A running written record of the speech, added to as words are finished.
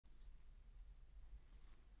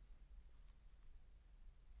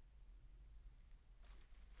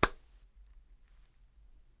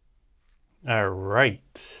All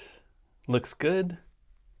right. Looks good.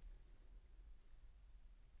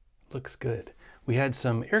 Looks good. We had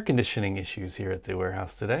some air conditioning issues here at the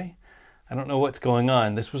warehouse today. I don't know what's going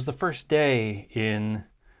on. This was the first day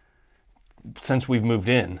since we've moved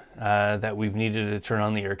in that we've needed to turn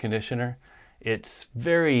on the air conditioner. It's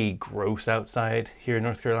very gross outside here in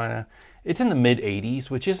North Carolina. It's in the mid 80s,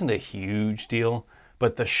 which isn't a huge deal,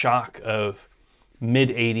 but the shock of mid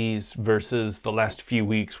 80s versus the last few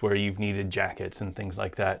weeks where you've needed jackets and things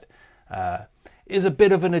like that is a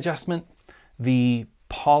bit of an adjustment. The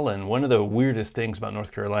pollen, one of the weirdest things about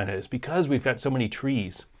North Carolina is because we've got so many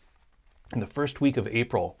trees, in the first week of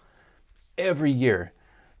April, every year,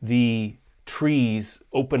 the trees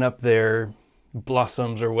open up their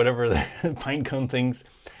blossoms or whatever, the pine cone things,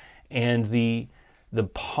 and the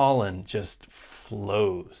pollen just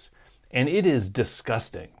flows. And it is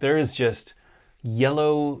disgusting. There is just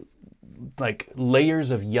yellow, like layers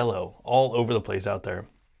of yellow all over the place out there.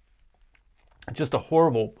 Just a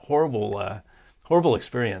horrible, horrible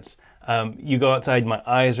experience. You go outside, my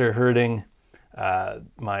eyes are hurting,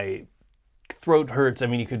 my throat hurts. I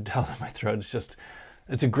mean, you could tell that my throat is just,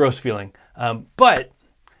 it's a gross feeling. But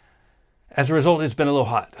as a result, it's been a little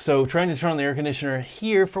hot. So trying to turn on the air conditioner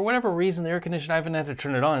here, for whatever reason, the air conditioner, I haven't had to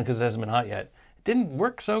turn it on because it hasn't been hot yet. It didn't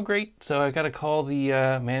work so great. So I got to call the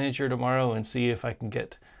manager tomorrow and see if I can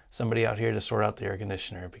get somebody out here to sort out the air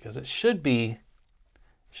conditioner, because it should be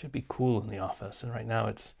cool in the office. And right now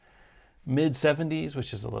it's mid 70s,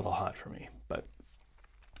 which is a little hot for me, but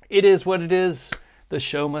it is what it is. The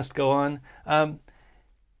show must go on.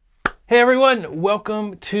 Hey everyone,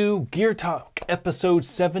 welcome to Gear Talk, episode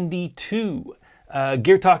 72.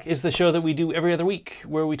 Gear Talk is the show that we do every other week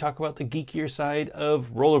where we talk about the geekier side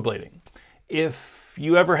of rollerblading. If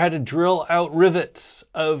you ever had to drill out rivets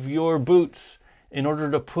of your boots in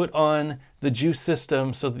order to put on the juice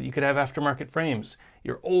system so that you could have aftermarket frames,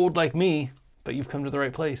 you're old like me, but you've come to the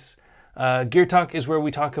right place. Gear Talk is where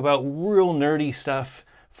we talk about real nerdy stuff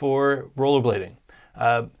for rollerblading.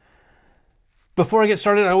 Before I get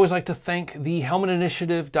started, I always like to thank the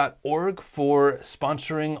helmetinitiative.org for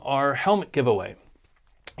sponsoring our helmet giveaway.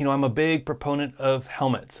 You know, I'm a big proponent of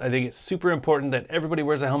helmets. I think it's super important that everybody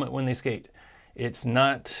wears a helmet when they skate. It's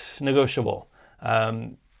not negotiable.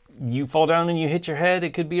 You fall down and you hit your head,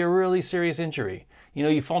 it could be a really serious injury. You know,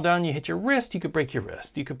 you fall down, you hit your wrist, you could break your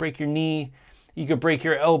wrist. You could break your knee, you could break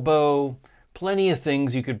your elbow, plenty of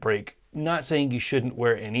things you could break. Not saying you shouldn't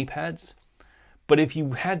wear any pads, but if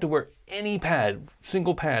you had to wear any pad,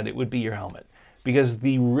 single pad, it would be your helmet, because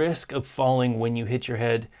the risk of falling when you hit your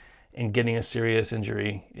head and getting a serious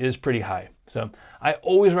injury is pretty high. So I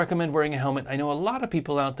always recommend wearing a helmet. I know a lot of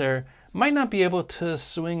people out there might not be able to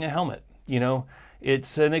swing a helmet. You know,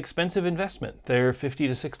 it's an expensive investment. They're 50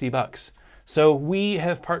 to 60 bucks. So we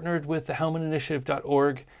have partnered with the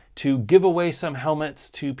helmetinitiative.org to give away some helmets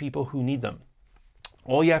to people who need them.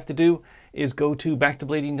 All you have to do is go to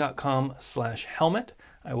backtoblading.com/helmet.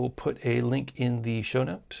 I will put a link in the show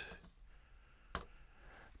note.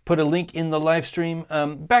 Put a link in the live stream,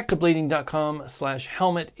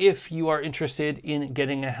 backtoblading.com/helmet if you are interested in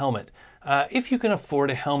getting a helmet. If you can afford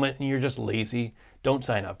a helmet and you're just lazy, don't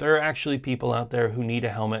sign up. There are actually people out there who need a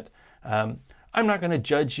helmet. I'm not going to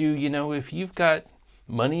judge you. You know, if you've got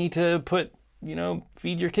money to put, you know,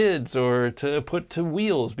 feed your kids or to put to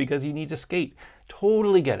wheels because you need to skate,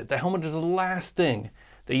 totally get it. The helmet is the last thing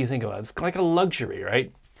that you think about. It's like a luxury,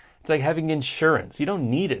 right? It's like having insurance. You don't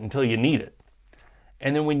need it until you need it.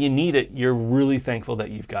 And then when you need it, you're really thankful that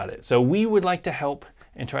you've got it. So we would like to help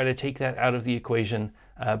and try to take that out of the equation.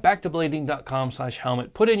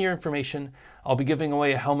 Backtoblading.com/helmet. Put in your information. I'll be giving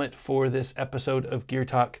away a helmet for this episode of Gear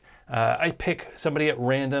Talk. I pick somebody at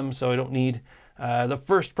random, so I don't need the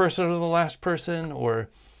first person or the last person or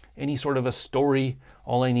any sort of a story.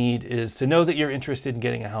 All I need is to know that you're interested in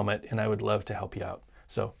getting a helmet, and I would love to help you out.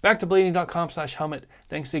 So backtoblading.com/helmet.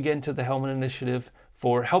 Thanks again to the Helmet Initiative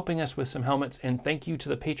for helping us with some helmets, and thank you to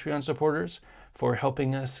the Patreon supporters for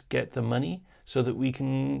helping us get the money so that we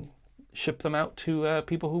can ship them out to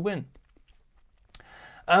people who win.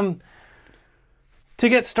 To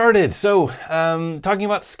get started, so talking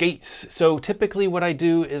about skates. So typically what I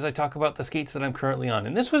do is I talk about the skates that I'm currently on.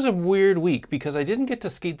 And this was a weird week because I didn't get to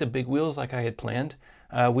skate the big wheels like I had planned.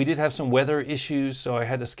 We did have some weather issues, so I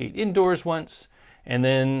had to skate indoors once. And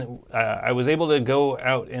then I was able to go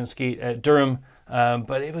out and skate at Durham,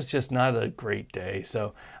 but it was just not a great day.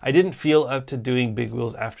 So I didn't feel up to doing big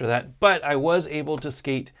wheels after that, but I was able to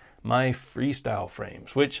skate my freestyle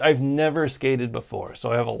frames, which I've never skated before.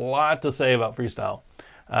 So I have a lot to say about freestyle.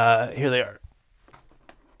 Here they are.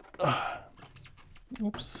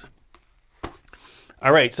 Oops.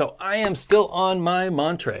 All right, so I am still on my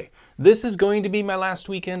Monterey. This is going to be my last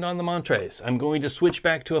weekend on the Monterey's. I'm going to switch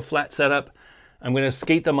back to a flat setup. I'm going to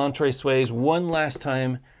skate the Monterey sways one last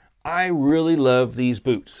time. I really love these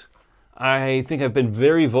boots. I think I've been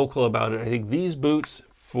very vocal about it. I think these boots,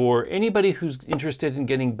 for anybody who's interested in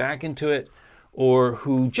getting back into it, or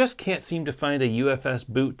who just can't seem to find a UFS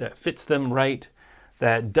boot that fits them right,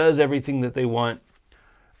 that does everything that they want,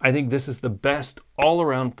 I think this is the best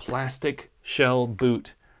all-around plastic shell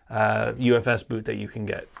boot, UFS boot that you can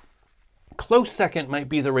get. Close second might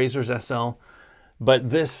be the Razors SL, but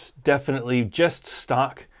this definitely just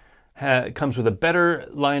stock. It comes with a better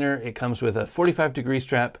liner. It comes with a 45-degree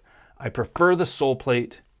strap. I prefer the sole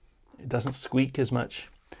plate. It doesn't squeak as much.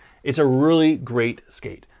 It's a really great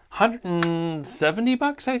skate. 170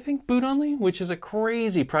 bucks, I think, boot only, which is a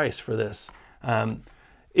crazy price for this.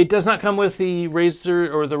 It does not come with the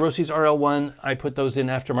Razor or the Rossi's RL1. I put those in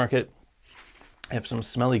aftermarket. I have some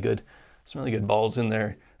smelly good balls in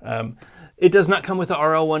there. It does not come with the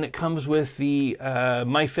RL1. It comes with the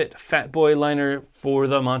MyFit Fat Boy liner for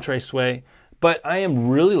the Monterey Sway. But I am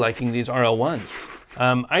really liking these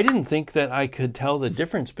RL1s. I didn't think that I could tell the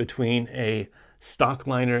difference between a stock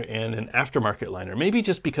liner and an aftermarket liner. Maybe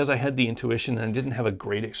just because I had the intuition and didn't have a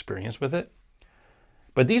great experience with it.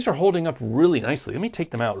 But these are holding up really nicely. Let me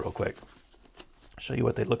take them out real quick. Show you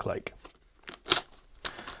what they look like.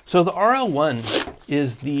 So the RL1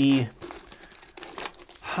 is the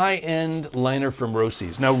high-end liner from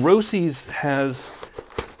Rossi's. Now Rossi's has,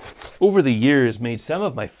 over the years, made some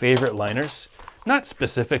of my favorite liners. Not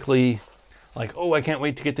specifically like, oh, I can't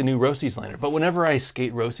wait to get the new Rossi's liner. But whenever I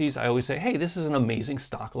skate Rossi's, I always say, hey, this is an amazing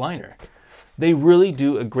stock liner. They really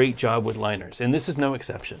do a great job with liners, and this is no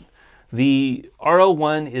exception. The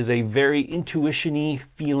RL1 is a very intuition-y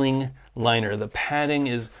feeling liner. The padding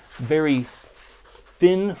is very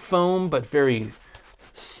thin foam, but very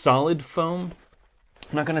solid foam.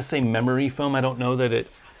 I'm not going to say memory foam. I don't know that it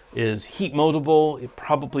is heat moldable. It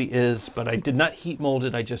probably is, but I did not heat mold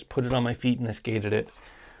it. I just put it on my feet and I skated it.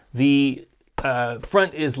 The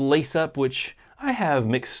front is lace-up, which I have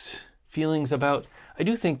mixed feelings about. I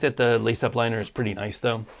do think that the lace-up liner is pretty nice,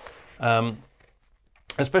 though.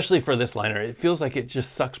 Especially for this liner. It feels like it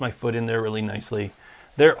just sucks my foot in there really nicely.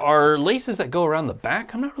 There are laces that go around the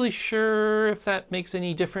back. I'm not really sure if that makes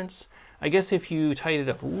any difference. I guess if you tied it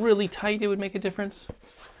up really tight, it would make a difference.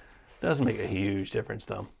 Doesn't make a huge difference,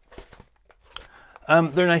 though.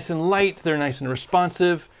 They're nice and light. They're nice and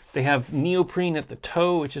responsive. They have neoprene at the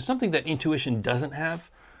toe, which is something that Intuition doesn't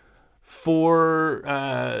have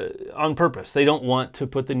on purpose. They don't want to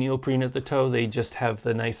put the neoprene at the toe. They just have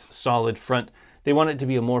the nice solid front. They want it to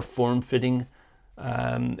be a more form-fitting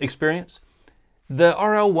experience. The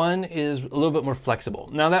RL1 is a little bit more flexible.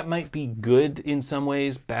 Now that might be good in some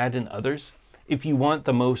ways, bad in others. If you want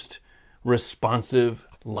the most responsive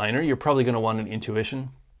liner, you're probably going to want an Intuition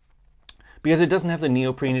because it doesn't have the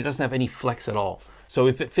neoprene. It doesn't have any flex at all. So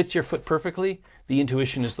if it fits your foot perfectly, the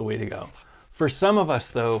Intuition is the way to go. For some of us,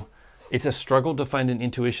 though, it's a struggle to find an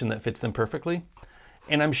Intuition that fits them perfectly.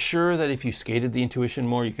 And I'm sure that if you skated the Intuition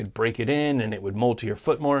more, you could break it in and it would mold to your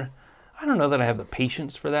foot more. I don't know that I have the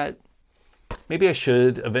patience for that. Maybe I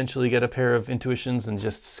should eventually get a pair of Intuitions and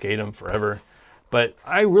just skate them forever. But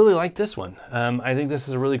I really like this one. I think this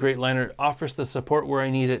is a really great liner. It offers the support where I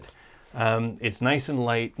need it. It's nice and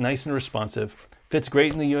light, nice and responsive. Fits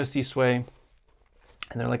great in the USD Sway.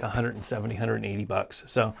 And they're like 170, 180 bucks.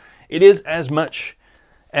 So it is as much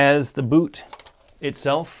as the boot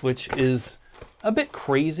itself, which is a bit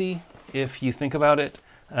crazy if you think about it,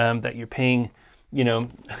 that you're paying, you know,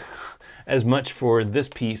 as much for this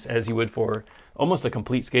piece as you would for almost a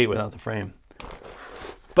complete skate without the frame.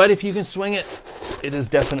 But if you can swing it, it is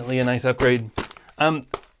definitely a nice upgrade.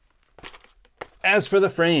 As for the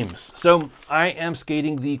frames, so I am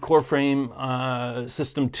skating the Core Frame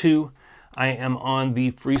System 2. I am on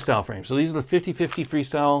the freestyle frame. So these are the 50/50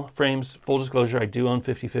 freestyle frames. Full disclosure, I do own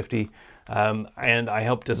 50/50. And I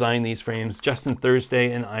helped design these frames. Justin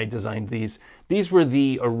Thursday and I designed these. These were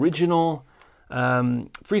the original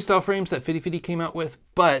freestyle frames that 50/50 came out with,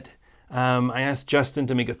 but I asked Justin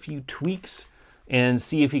to make a few tweaks and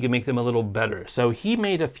see if he could make them a little better. So he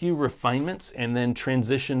made a few refinements and then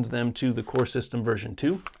transitioned them to the Core System version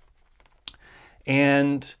 2.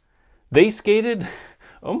 And they skated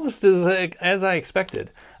almost as I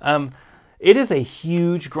expected. It is a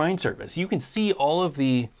huge grind surface. You can see all of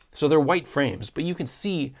the, so they're white frames, but you can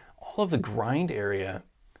see all of the grind area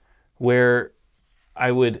where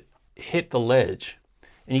I would hit the ledge.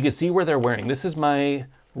 And you can see where they're wearing. This is my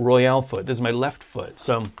Royale foot. This is my left foot.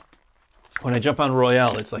 So when I jump on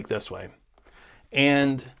Royale, it's like this way.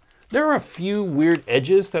 And There are a few weird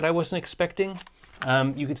edges that I wasn't expecting.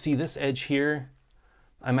 You can see this edge here.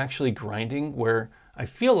 I'm actually grinding where I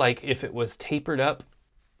feel like if it was tapered up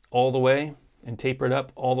all the way and tapered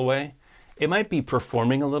up all the way, it might be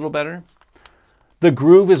performing a little better. The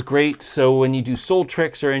groove is great, so when you do soul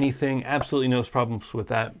tricks or anything, absolutely no problems with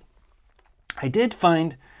that. I did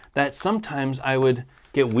find that sometimes I would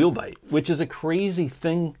get wheel bite, which is a crazy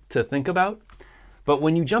thing to think about. But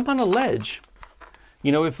when you jump on a ledge,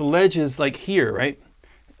 you know, if the ledge is like here, right?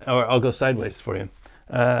 Or I'll go sideways for you.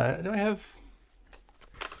 Do I have,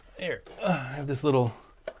 here, I have this little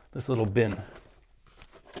bin.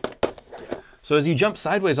 So as you jump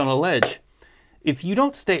sideways on a ledge, if you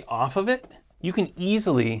don't stay off of it, you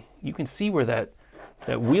can see where that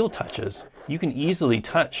wheel touches. You can easily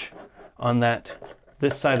touch on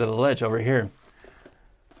this side of the ledge over here.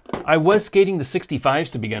 I was skating the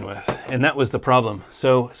 65s to begin with, and that was the problem.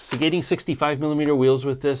 So skating 65mm wheels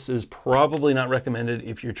with this is probably not recommended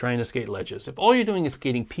if you're trying to skate ledges. If all you're doing is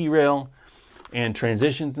skating P-rail and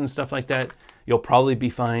transitions and stuff like that, you'll probably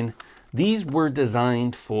be fine. These were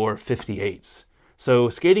designed for 58s. So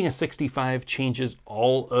skating a 65 changes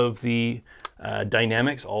all of the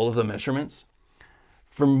dynamics, all of the measurements.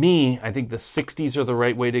 For me, I think the 60s are the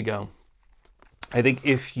right way to go. I think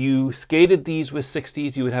if you skated these with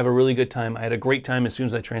 60s, you would have a really good time. I had a great time as soon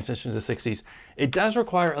as I transitioned to 60s. It does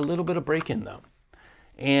require a little bit of break-in though.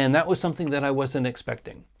 And that was something that I wasn't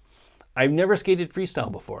expecting. I've never skated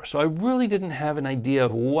freestyle before, so I really didn't have an idea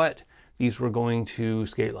of what these were going to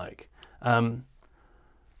skate like.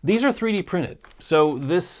 These are 3D printed. So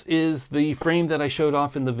this is the frame that I showed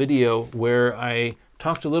off in the video where I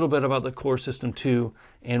talked a little bit about the Core System 2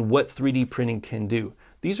 and what 3D printing can do.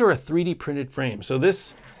 These are a 3D printed frame. So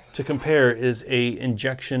this, to compare, is a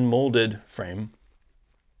injection molded frame.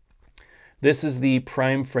 This is the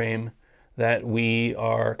prime frame that we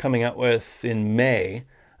are coming out with in May.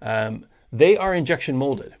 They are injection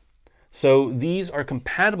molded. So these are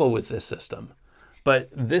compatible with this system. But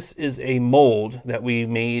this is a mold that we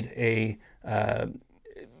made a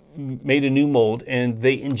new mold, and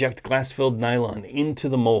they inject glass-filled nylon into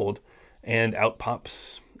the mold, and out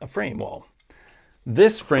pops a frame wall.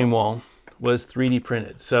 This frame wall was 3D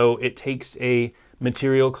printed. So it takes a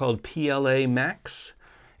material called PLA Max,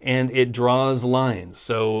 and it draws lines.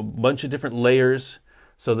 So a bunch of different layers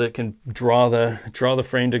so that it can draw the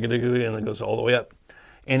frame, and it goes all the way up.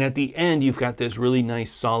 And at the end, you've got this really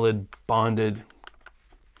nice, solid, bonded,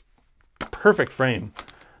 perfect frame.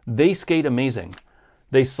 They skate amazing.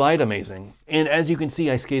 They slide amazing. And as you can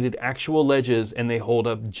see, I skated actual ledges and they hold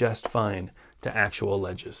up just fine to actual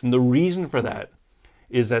ledges. And the reason for that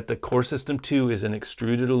is that the Core System 2 is an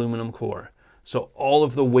extruded aluminum core. So all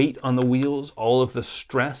of the weight on the wheels, all of the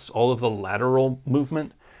stress, all of the lateral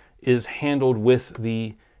movement is handled with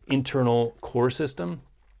the internal core system.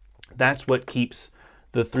 That's what keeps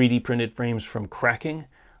the 3D printed frames from cracking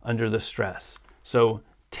under the stress. So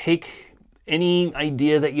take any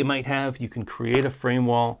idea that you might have, you can create a frame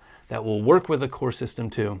wall that will work with the Core System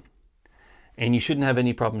 2, and you shouldn't have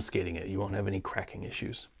any problem skating it. You won't have any cracking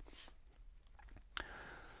issues.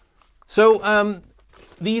 So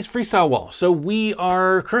these freestyle walls, so we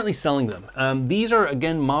are currently selling them. These are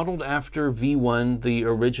again modeled after V1, the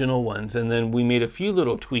original ones, and then we made a few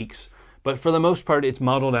little tweaks, but for the most part it's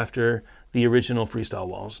modeled after the original freestyle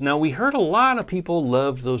walls. Now, we heard a lot of people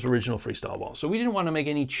loved those original freestyle walls, so we didn't want to make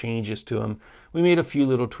any changes to them. We made a few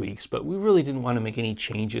little tweaks, but we really didn't want to make any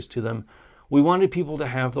changes to them. We wanted people to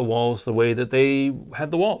have the walls the way that they had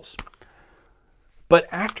the walls. But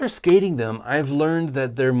after skating them, I've learned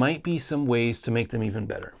that there might be some ways to make them even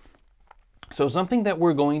better. So something that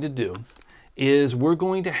we're going to do is we're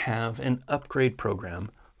going to have an upgrade program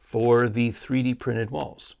for the 3D printed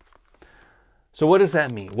walls. So what does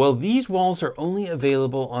that mean? Well, these walls are only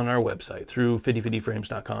available on our website through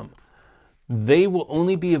fittyfittyframes.com. They will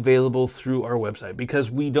only be available through our website because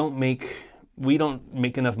we don't make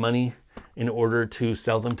enough money in order to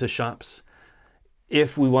sell them to shops.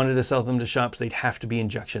 If we wanted to sell them to shops, they'd have to be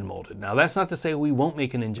injection molded. Now, that's not to say we won't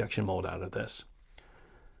make an injection mold out of this.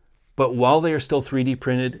 But while they are still 3D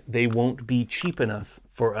printed, they won't be cheap enough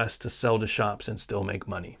for us to sell to shops and still make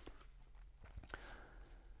money.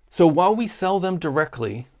 So while we sell them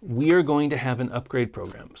directly, we are going to have an upgrade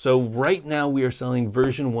program. So right now we are selling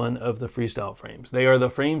version 1 of the freestyle frames. They are the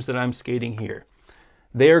frames that I'm skating here.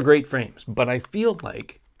 They are great frames, but I feel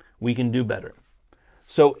like we can do better.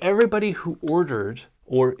 So everybody who ordered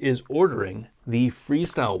or is ordering the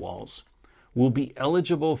freestyle walls will be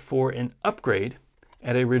eligible for an upgrade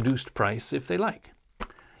at a reduced price if they like.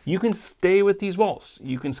 You can stay with these walls.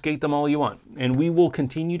 You can skate them all you want. And we will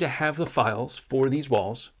continue to have the files for these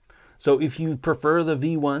walls. So if you prefer the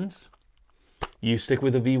V1s, you stick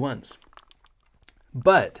with the V1s.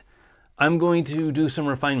 But I'm going to do some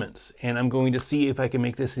refinements, and I'm going to see if I can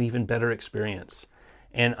make this an even better experience.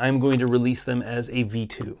 And I'm going to release them as a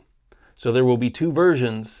V2. So there will be 2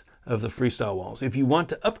 versions of the freestyle walls. If you want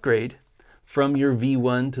to upgrade from your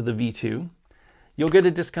V1 to the V2, you'll get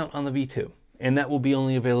a discount on the V2. And that will be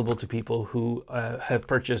only available to people who have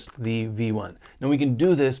purchased the V1. Now we can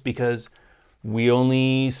do this because we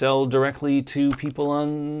only sell directly to people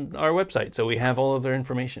on our website, so we have all of their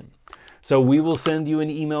information. So we will send you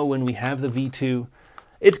an email when we have the V2.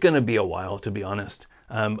 It's going to be a while, to be honest.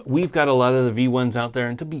 We've got a lot of the V1s out there,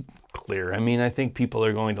 and to be clear, I mean, I think people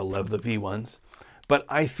are going to love the V1s, but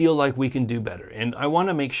I feel like we can do better. And I want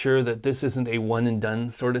to make sure that this isn't a one and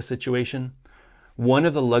done sort of situation. One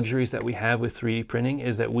of the luxuries that we have with 3D printing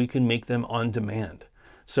is that we can make them on demand.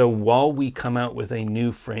 So while we come out with a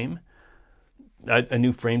new frame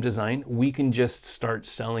design, we can just start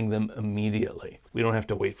selling them immediately. We don't have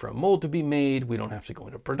to wait for a mold to be made. We don't have to go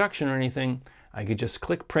into production or anything. I could just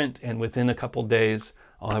click print, and within a couple days,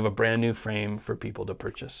 I'll have a brand new frame for people to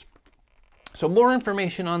purchase. So more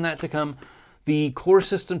information on that to come. The Core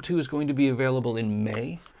System 2 is going to be available in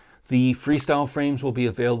May. The Freestyle frames will be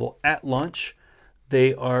available at launch.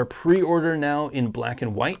 They are pre-order now in black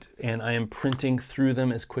and white, and I am printing through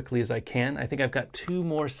them as quickly as I can. I think I've got 2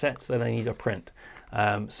 more sets that I need to print.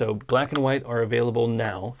 So black and white are available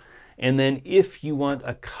now. And then if you want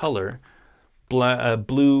a color,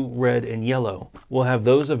 blue, red, and yellow, we'll have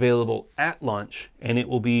those available at launch, and it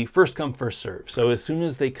will be first come, first serve. So as soon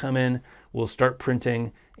as they come in, we'll start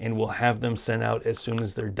printing, and we'll have them sent out as soon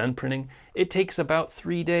as they're done printing. It takes about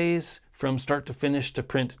 3 days from start to finish to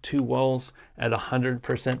print 2 walls at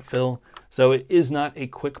 100% fill. So it is not a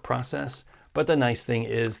quick process, but the nice thing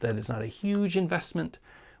is that it's not a huge investment.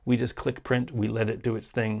 We just click print, we let it do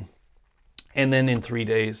its thing. And then in 3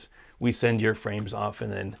 days, we send your frames off,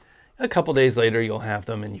 and then a couple days later, you'll have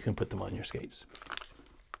them and you can put them on your skates.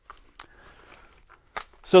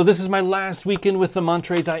 So this is my last weekend with the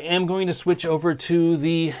Monterey's. I am going to switch over to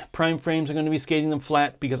the prime frames. I'm going to be skating them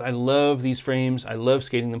flat because I love these frames. I love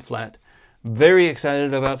skating them flat. Very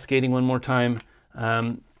excited about skating one more time.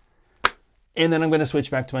 And then I'm going to switch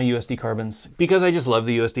back to my USD carbons because I just love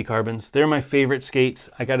the USD carbons. They're my favorite skates.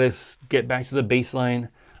 I got to get back to the baseline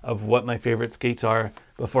of what my favorite skates are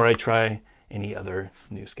before I try any other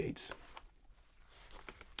new skates.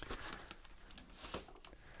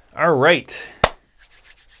 All right.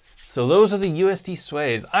 So those are the USD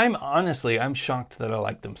Sways. I'm shocked that I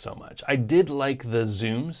like them so much. I did like the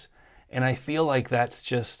zooms, and I feel like it's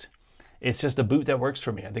just a boot that works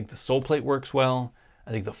for me. I think the sole plate works well.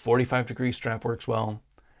 I think the 45-degree strap works well.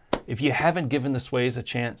 If you haven't given the Sways a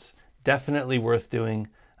chance, definitely worth doing.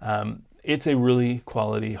 It's a really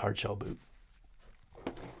quality hardshell boot.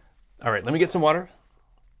 All right, let me get some water.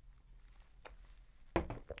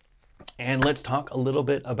 And let's talk a little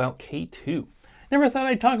bit about K2. Never thought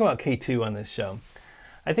I'd talk about K2 on this show.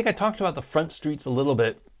 I think I talked about the front streets a little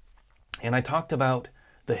bit, and I talked about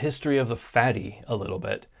the history of the Fatty a little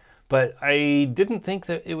bit, but I didn't think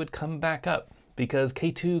that it would come back up because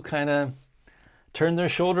K2 kind of turned their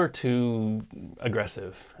shoulder to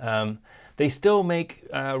aggressive. They still make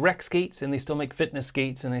rec skates, and they still make fitness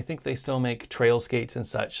skates, and I think they still make trail skates and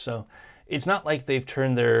such. So it's not like they've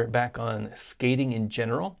turned their back on skating in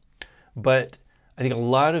general, but I think a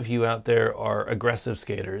lot of you out there are aggressive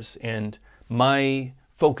skaters, and my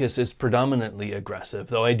focus is predominantly aggressive.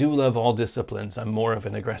 Though I do love all disciplines, I'm more of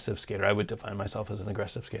an aggressive skater. I would define myself as an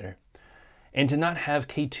aggressive skater. And to not have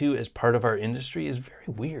K2 as part of our industry is very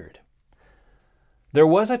weird. There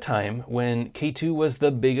was a time when K2 was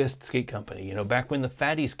the biggest skate company. You know, back when the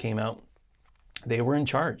Fatties came out, they were in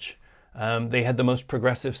charge. They had the most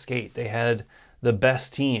progressive skate. They had the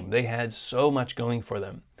best team. They had so much going for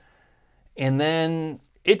them. And then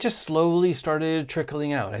it just slowly started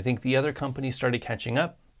trickling out. I think the other companies started catching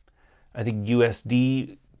up. I think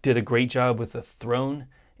USD did a great job with the Throne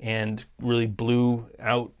and really blew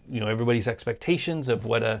out, everybody's expectations of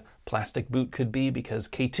what a plastic boot could be, because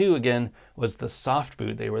K2 again was the soft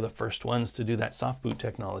boot. They were the first ones to do that soft boot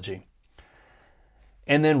technology.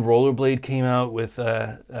 And then Rollerblade came out with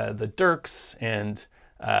the Dirks, and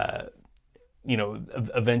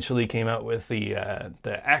eventually came out with the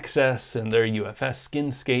Access and their UFS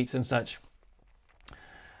skin skates and such.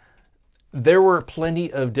 There were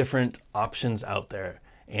plenty of different options out there,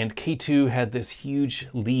 and K2 had this huge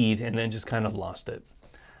lead and then just kind of lost it.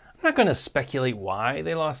 I'm not going to speculate why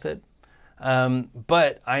they lost it,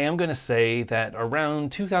 but I am going to say that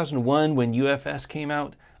around 2001, when UFS came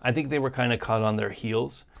out, I think they were kind of caught on their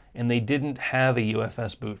heels, and they didn't have a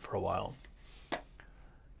UFS boot for a while.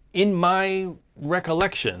 In my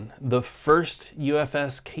recollection, the first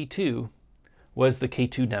UFS K2 was the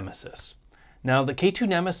K2 Nemesis. Now, the K2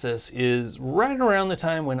 Nemesis is right around the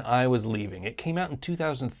time when I was leaving. It came out in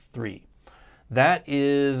 2003. That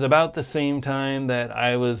is about the same time that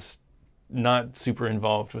I was not super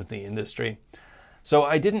involved with the industry. So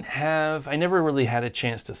I never really had a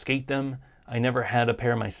chance to skate them. I never had a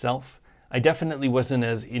pair myself. I definitely wasn't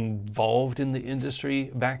as involved in the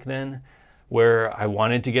industry back then, where I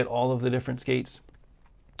wanted to get all of the different skates.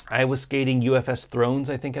 I was skating UFS Thrones,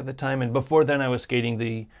 I think, at the time, and before then I was skating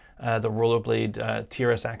the Rollerblade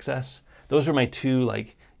TRS Access. Those were my two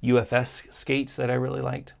like UFS skates that I really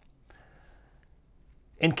liked.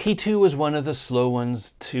 And K2 was one of the slow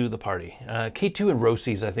ones to the party. K2 and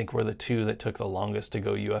Rossi's, I think, were the two that took the longest to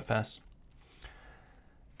go UFS.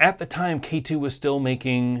 At the time, K2 was still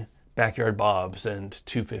making Backyard Bobs and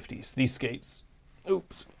 250s. These skates.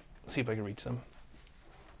 Oops. Let's see if I can reach them.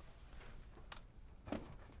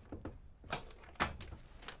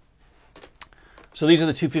 So these are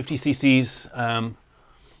the 250cc's.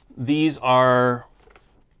 These are,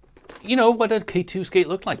 you know, what a K2 skate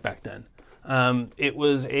looked like back then. It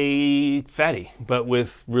was a fatty, but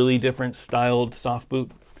with really different styled soft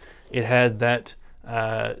boot. It had that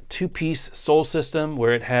two-piece sole system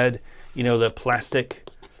where it had, you know, the plastic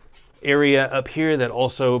area up here that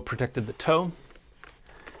also protected the toe.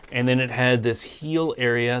 And then it had this heel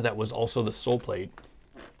area that was also the sole plate,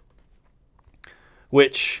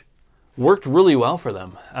 which worked really well for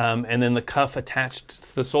them. And then the cuff attached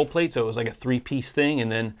to the sole plate, so it was like a three-piece thing,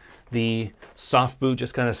 and then the soft boot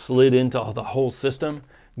just kind of slid into the whole system,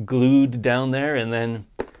 glued down there, and then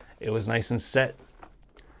it was nice and set.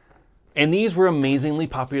 And these were amazingly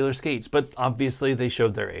popular skates, but obviously they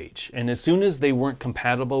showed their age. And as soon as they weren't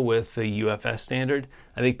compatible with the UFS standard,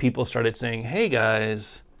 I think people started saying, hey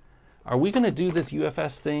guys, are we going to do this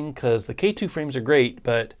UFS thing? Because the K2 frames are great,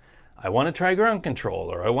 but I want to try ground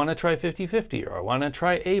control, or I want to try 50-50, or I want to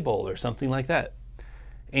try A-Bowl, or something like that.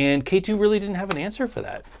 And K2 really didn't have an answer for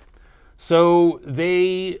that. So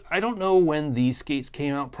I don't know when these skates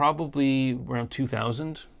came out, probably around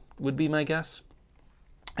 2000 would be my guess.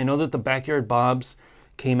 I know that the Backyard Bobs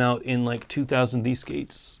came out in like 2000. These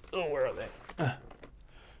skates, oh, where are they? I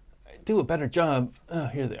do a better job. Oh,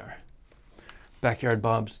 here they are. Backyard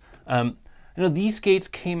Bobs. I know these skates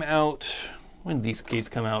came out, when did these skates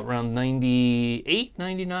come out? Around 98,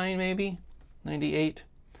 99 maybe? 98.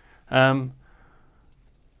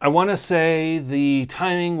 I want to say the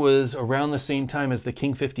timing was around the same time as the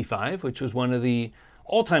King 55, which was one of the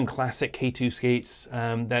all-time classic K2 skates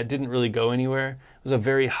that didn't really go anywhere. It was a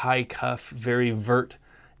very high cuff, very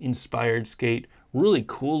vert-inspired skate. Really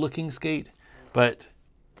cool-looking skate, but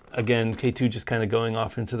again, K2 just kind of going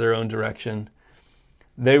off into their own direction.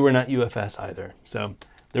 They were not UFS either, so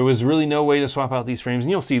there was really no way to swap out these frames.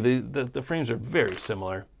 And you'll see the frames are very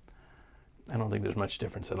similar. I don't think there's much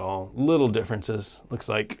difference at all. Little differences. Looks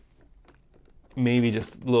like maybe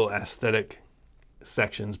just little aesthetic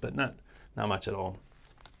sections, but not much at all.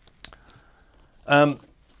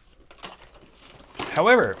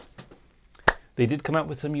 However, they did come out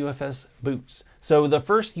with some UFS boots. So the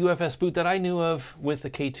first UFS boot that I knew of with the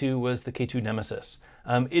K2 was the K2 Nemesis.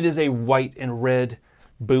 It is a white and red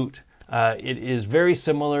boot. It is very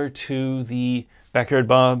similar to the Backyard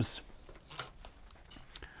Bobs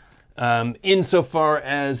insofar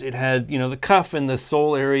as it had, you know, the cuff and the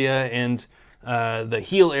sole area and the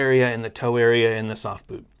heel area and the toe area and the soft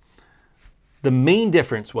boot. The main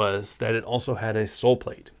difference was that it also had a sole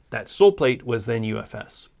plate. That sole plate was then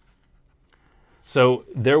UFS. So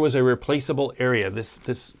there was a replaceable area.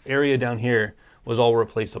 This area down here was all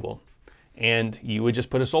replaceable. And you would just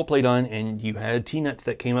put a sole plate on and you had T-nuts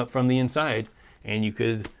that came up from the inside and you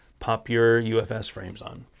could pop your UFS frames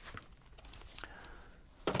on.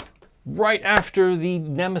 Right after the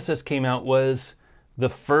Nemesis came out was the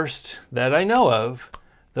first that I know of,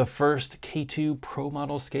 the first K2 Pro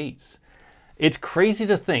Model skates. It's crazy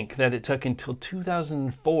to think that it took until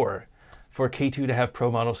 2004 for K2 to have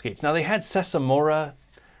Pro Model skates. Now they had Sesamora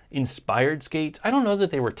inspired skates. I don't know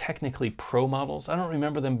that they were technically Pro models. I don't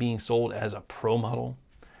remember them being sold as a Pro model.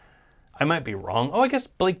 I might be wrong. Oh, I guess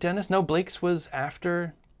Blake Dennis. No, Blake's was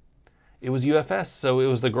after. It was UFS, so it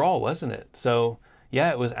was the Grawl, wasn't it? So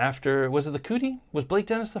yeah, it was after. Was it the Cootie? Was Blake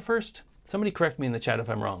Dennis the first? Somebody correct me in the chat if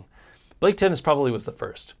I'm wrong. Blake Dennis probably was the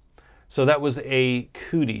first. So that was a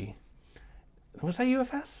Cootie. Was that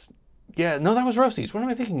UFS? Yeah, no, that was Rossi's. What am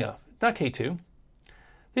I thinking of? Not K2.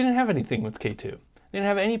 They didn't have anything with K2. They didn't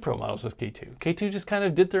have any Pro models with K2. K2 just kind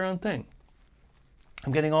of did their own thing.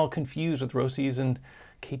 I'm getting all confused with Rossi's and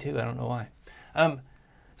K2, I don't know why.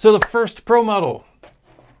 So the first Pro model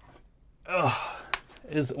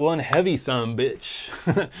is one heavy son bitch.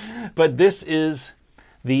 But this is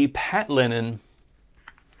the Pat Lennon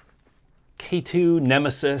K2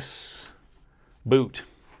 Nemesis boot.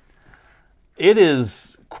 It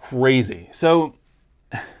is crazy. So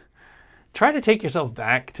try to take yourself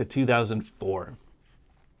back to 2004.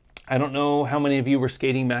 I don't know how many of you were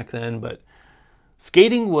skating back then, but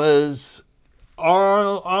skating was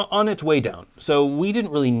on its way down. So we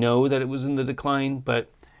didn't really know that it was in the decline, but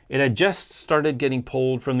it had just started getting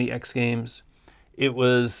pulled from the X Games. It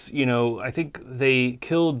was, you know, I think they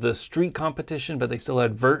killed the street competition, but they still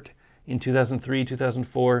had vert in 2003,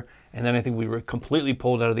 2004. And then I think we were completely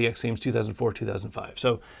pulled out of the X Games 2004, 2005.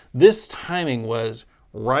 So this timing was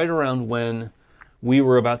right around when we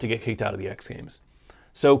were about to get kicked out of the X Games.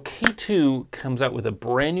 So K2 comes out with a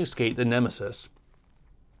brand new skate, the Nemesis.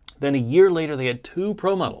 Then a year later, they had two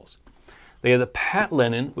Pro models. They had the Pat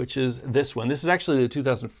Lennon, which is this one. This is actually the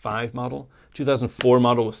 2005 model. 2004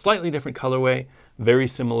 model with slightly different colorway, very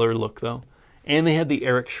similar look though. And they had the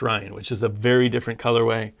Eric Shrine, which is a very different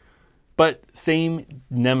colorway, but same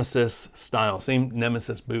Nemesis style, same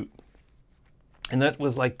Nemesis boot. And that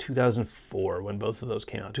was like 2004 when both of those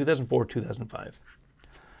came out, 2004, 2005.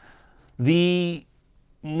 The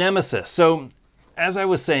Nemesis. So as I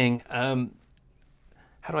was saying, how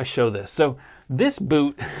do I show this? So this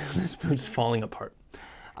boot, this boot's falling apart.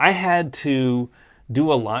 I had to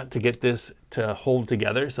do a lot to get this to hold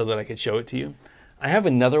together so that I could show it to you. I have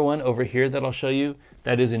another one over here that I'll show you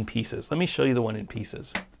that is in pieces. Let me show you the one in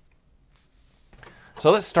pieces.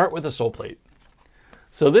 So let's start with the sole plate.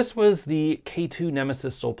 So this was the K2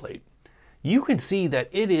 Nemesis sole plate. You can see that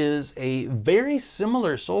it is a very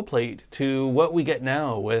similar sole plate to what we get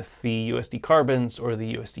now with the USD Carbons or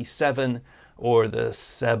the USD 7 or the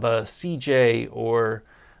Seba CJ, or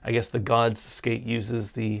I guess the Gods skate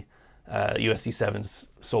uses the USD 7's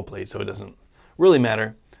sole plate, so it doesn't really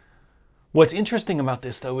matter. What's interesting about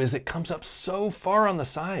this though is it comes up so far on the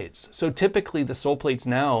sides. So typically the sole plates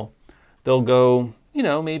now, they'll go, you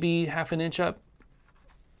know, maybe half an inch up,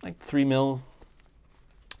 like 3 mil.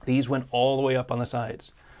 These went all the way up on the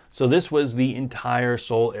sides. So this was the entire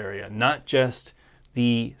sole area, not just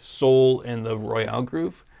the sole and the Royale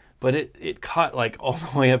groove, but it caught like all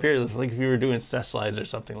the way up here. It was like if you were doing cess slides or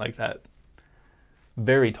something like that.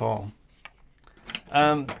 Very tall.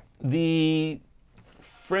 The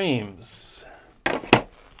frames.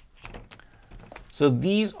 So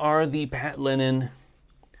these are the Pat Lennon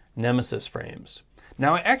Nemesis frames.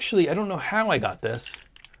 Now I don't know how I got this,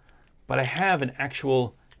 but I have an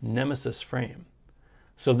actual Nemesis frame.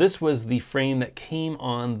 So this was the frame that came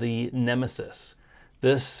on the Nemesis.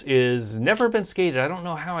 This is never been skated. I don't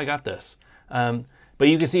know how I got this, but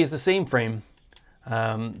you can see it's the same frame.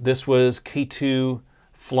 This was K2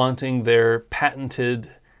 flaunting their patented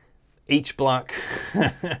H-block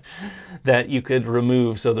that you could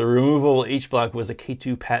remove. So the removable H-block was a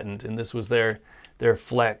K2 patent, and this was their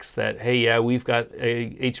flex that, hey, yeah, we've got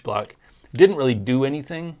a H-block. Didn't really do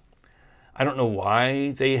anything. I don't know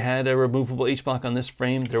why they had a removable H-block on this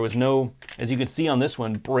frame. There was no, as you can see on this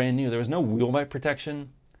one, brand new, there was no wheel bite protection.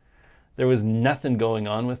 There was nothing going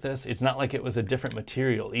on with this. It's not like it was a different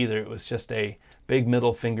material either. It was just a big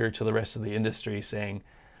middle finger to the rest of the industry saying,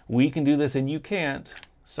 we can do this and you can't.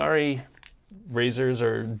 Sorry, Razors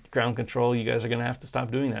or Ground Control, you guys are gonna have to stop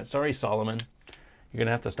doing that. Sorry, Solomon, you're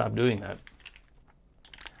gonna have to stop doing that.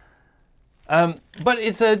 But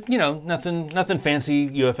it's a, you know, nothing fancy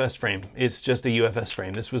UFS frame. It's just a UFS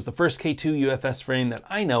frame. This was the first K2 UFS frame that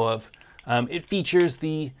I know of. It features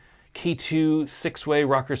the K2 6-way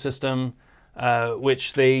rocker system,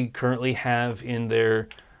 which they currently have in their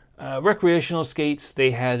recreational skates.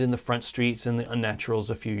 They had in the front streets and the Unnaturals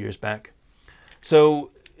a few years back.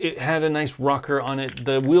 So it had a nice rocker on it.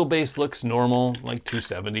 The wheelbase looks normal, like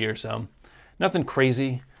 270 or so. Nothing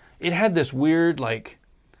crazy. It had this weird, like,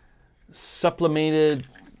 sublimated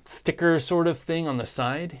sticker sort of thing on the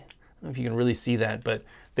side. I don't know if you can really see that, but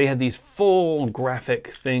they had these full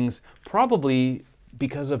graphic things, probably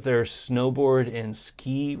because of their snowboard and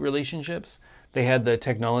ski relationships. They had the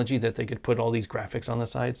technology that they could put all these graphics on the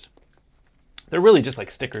sides. They're really just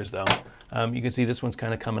like stickers though. You can see this one's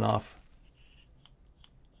kind of coming off.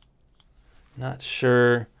 Not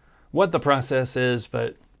sure what the process is,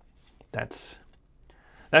 but that's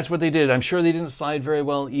what they did. I'm sure they didn't slide very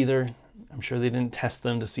well either. I'm sure they didn't test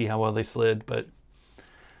them to see how well they slid, but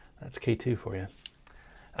that's K2 for you.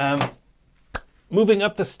 Moving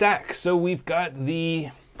up the stack, so we've got the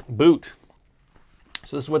boot.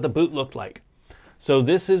 So this is what the boot looked like. So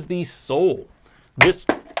this is the sole. This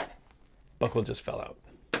buckle just fell out.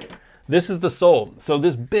 This is the sole. So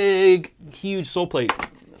this big, huge sole plate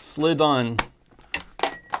slid on.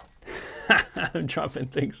 I'm dropping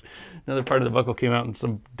things. Another part of the buckle came out in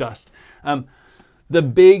some dust. The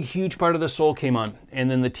big, huge part of the sole came on,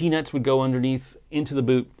 and then the T-nuts would go underneath into the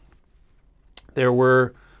boot. There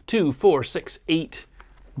were 2, 4, 6, 8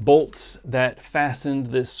 bolts that fastened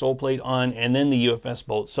this sole plate on, and then the UFS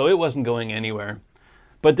bolt, so it wasn't going anywhere.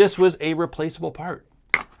 But this was a replaceable part.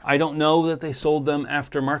 I don't know that they sold them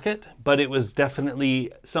aftermarket, but it was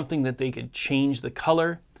definitely something that they could change the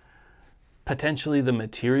color, potentially the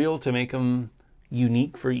material to make them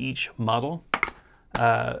unique for each model.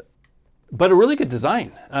 But a really good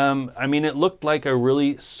design. I mean, it looked like a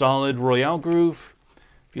really solid Royale groove.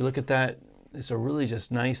 If you look at that, it's a really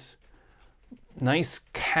just nice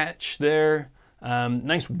catch there.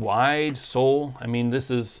 Nice wide sole. I mean, this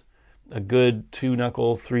is a good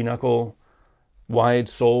 2-knuckle, 3-knuckle wide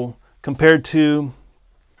sole compared to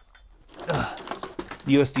the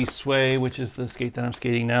USD Sway, which is the skate that I'm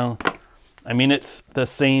skating now. I mean, it's the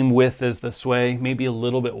same width as the Sway, maybe a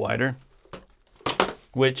little bit wider,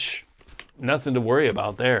 which nothing to worry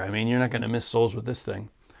about there. I mean, you're not going to miss soles with this thing.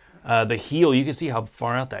 The heel, you can see how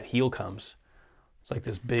far out that heel comes. It's like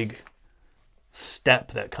this big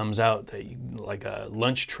step that comes out, that you, like a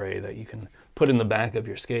lunch tray that you can put in the back of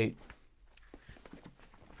your skate.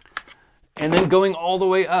 And then going all the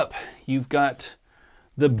way up, you've got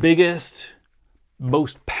the biggest,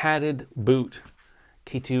 most padded boot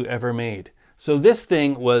K2 ever made. So this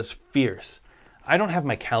thing was fierce. I don't have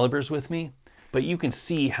my calibers with me, but you can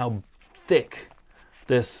see how thick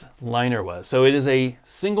this liner was. So it is a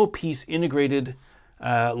single piece integrated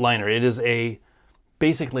liner. It is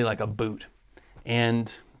basically like a boot.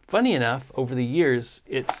 And funny enough, over the years,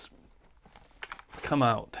 it's come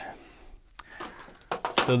out.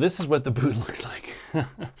 So this is what the boot looked like.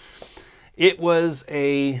 It was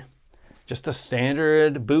just a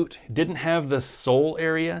standard boot. It didn't have the sole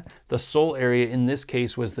area. The sole area in this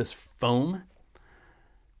case was this foam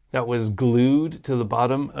that was glued to the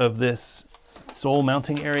bottom of this sole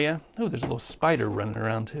mounting area. Oh, there's a little spider running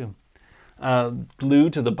around too.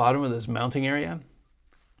 Glued to the bottom of this mounting area.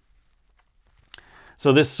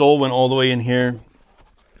 So this sole went all the way in here.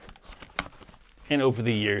 And over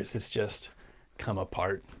the years, it's just come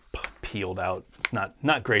apart, peeled out. It's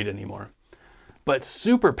not great anymore. But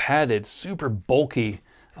super padded, super bulky,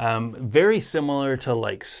 very similar to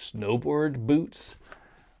like snowboard boots.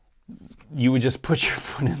 You would just put your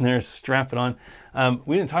foot in there, strap it on.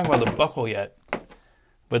 We didn't talk about the buckle yet,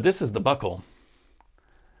 but this is the buckle.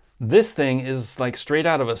 This thing is like straight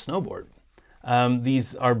out of a snowboard.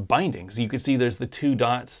 These are bindings. You can see there's the 2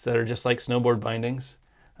 dots that are just like snowboard bindings.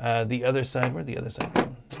 The other side, where'd the other side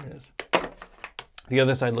go? There it is. The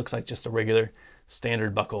other side looks like just a regular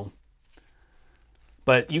standard buckle.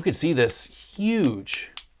 But you could see this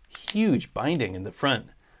huge, huge binding in the front.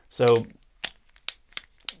 So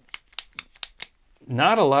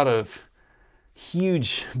not a lot of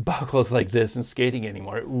huge buckles like this in skating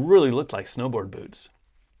anymore. It really looked like snowboard boots.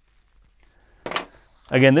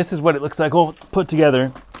 Again, this is what it looks like all put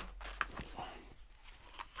together.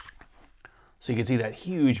 So you can see that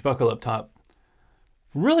huge buckle up top.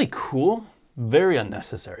 Really cool, very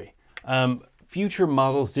unnecessary. Future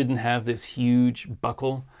models didn't have this huge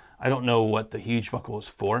buckle. I don't know what the huge buckle is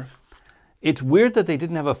for. It's weird that they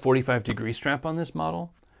didn't have a 45-degree strap on this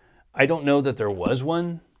model. I don't know that there was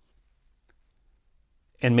one.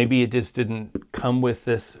 And maybe it just didn't come with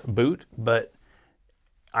this boot, but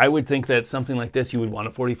I would think that something like this, you would want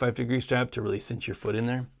a 45-degree strap to really cinch your foot in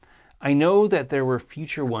there. I know that there were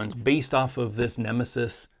future ones based off of this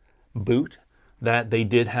Nemesis boot that they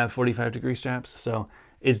did have 45-degree straps. So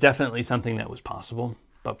it's definitely something that was possible,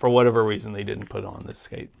 but for whatever reason, they didn't put it on this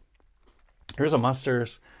skate. Here's a Monster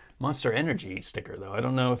Energy sticker, though. I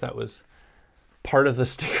don't know if that was part of the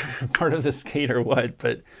sticker, part of the skate or what,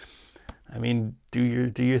 but I mean, do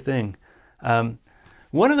your thing.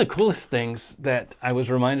 One of the coolest things that I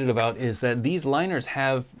was reminded about is that these liners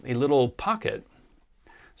have a little pocket.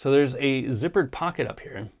 So there's a zippered pocket up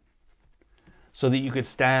here so that you could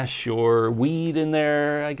stash your weed in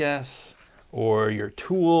there, I guess, or your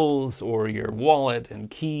tools, or your wallet and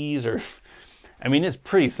keys, or, I mean, it's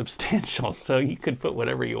pretty substantial, so you could put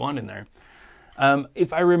whatever you want in there.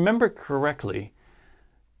 If I remember correctly,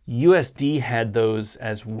 USD had those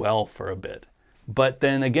as well for a bit. But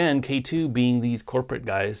then again, K2 being these corporate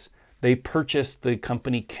guys, they purchased the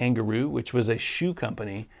company Kangaroo, which was a shoe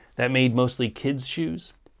company that made mostly kids'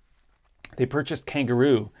 shoes. They purchased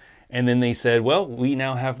Kangaroo, and then they said, well, we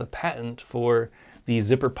now have the patent for the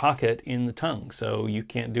zipper pocket in the tongue, so you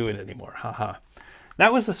can't do it anymore, haha.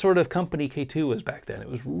 That was the sort of company K2 was back then. It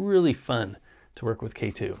was really fun to work with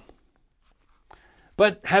K2.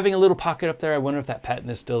 But having a little pocket up there, I wonder if that patent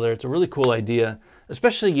is still there. It's a really cool idea,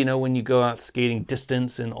 especially, you know, when you go out skating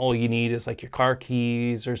distance and all you need is like your car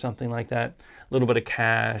keys or something like that, a little bit of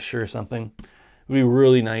cash or something. It would be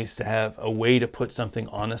really nice to have a way to put something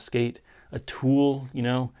on a skate, a tool, you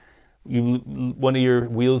know, one of your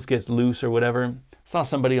wheels gets loose or whatever. I saw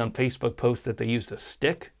somebody on Facebook post that they used a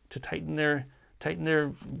stick to tighten their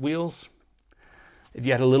wheels. If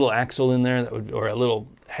you had a little axle in there, that would, or a little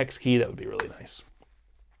hex key, that would be really nice.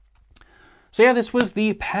 So yeah, this was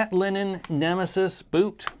the Pat Lennon Nemesis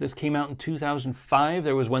boot. This came out in 2005.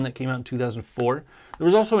 There was one that came out in 2004. There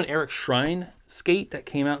was also an Eric Shrine skate that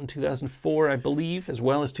came out in 2004, I believe, as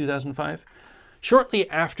well as 2005. Shortly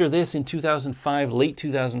after this, in 2005, late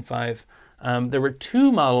 2005, there were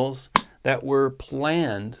two models that were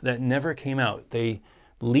planned that never came out. They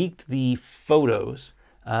leaked the photos,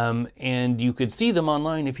 and you could see them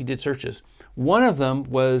online if you did searches. One of them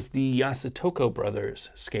was the Yasutoko brothers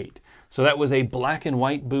skate. So that was a black and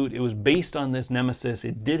white boot. It was based on this Nemesis.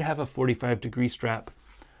 It did have a 45-degree strap.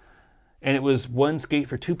 And it was one skate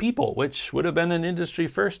for two people, which would have been an industry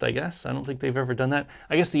first, I guess. I don't think they've ever done that.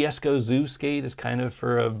 I guess the Esco Zoo skate is kind of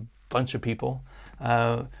for a bunch of people.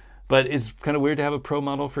 But it's kind of weird to have a pro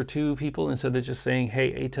model for two people instead of just saying,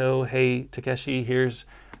 hey, Eito, hey, Takeshi, here's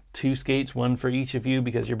two skates, one for each of you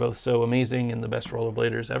because you're both so amazing and the best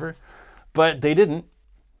rollerbladers ever. But they didn't.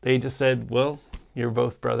 They just said, well, you're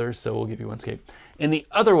both brothers, so we'll give you one skate. And the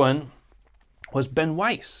other one was Ben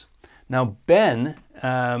Weiss. Now, Ben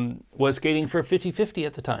was skating for 50-50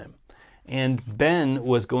 at the time. And Ben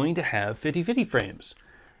was going to have 50-50 frames.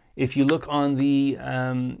 If you look on the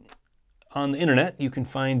internet, you can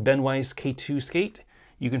find Ben Weiss K2 skate.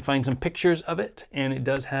 You can find some pictures of it, and it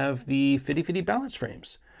does have the 50-50 balance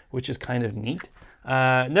frames, which is kind of neat.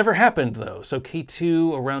 Never happened, though. So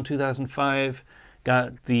K2, around 2005,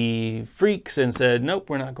 got the freaks and said, nope,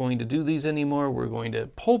 we're not going to do these anymore. We're going to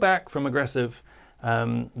pull back from aggressive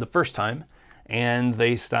the first time, and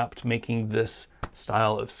they stopped making this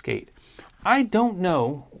style of skate. I don't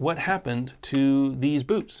know what happened to these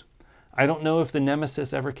boots. I don't know if the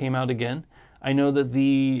Nemesis ever came out again. I know that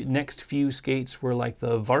the next few skates were like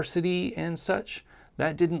the Varsity and such.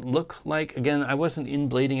 That didn't look like, again, I wasn't in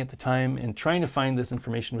blading at the time, and trying to find this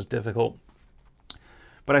information was difficult.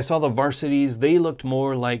 But I saw the Varsities. They looked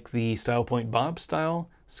more like the Style Point Bob style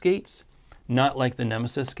skates, not like the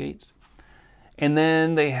Nemesis skates. And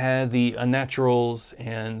then they had the Unnaturals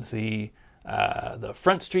and the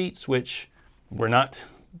Front Streets, which were not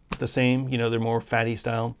the same. You know, they're more fatty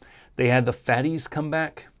style. They had the Fatties come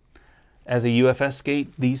back as a UFS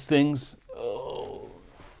skate. These things, oh,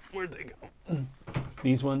 where'd they go?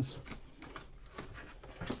 These ones.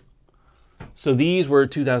 So these were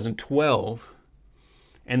 2012.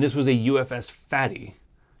 And this was a UFS fatty.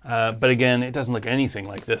 But again, it doesn't look anything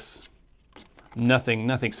like this.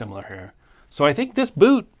 Nothing similar here. So I think this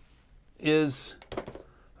boot is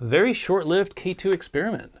a very short-lived K2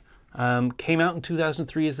 experiment. Came out in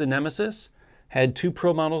 2003 as the Nemesis. Had two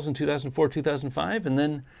pro models in 2004, 2005. And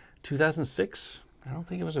then 2006, I don't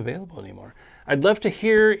think it was available anymore. I'd love to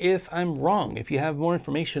hear if I'm wrong. If you have more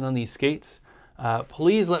information on these skates,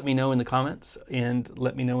 please let me know in the comments and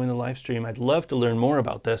let me know in the live stream. I'd love to learn more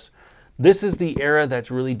about this. This is the era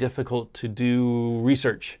that's really difficult to do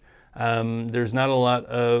research. There's not a lot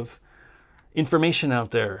of information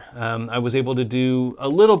out there. I was able to do a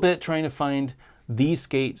little bit trying to find these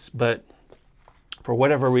skates, but for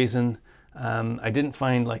whatever reason, I didn't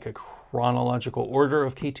find like a chronological order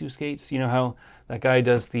of K2 skates. You know how that guy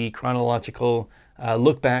does the chronological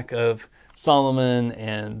look back of Solomon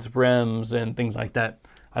and Brems and things like that.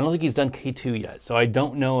 I don't think he's done K2 yet, so I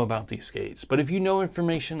don't know about these skates. But if you know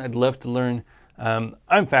information, I'd love to learn.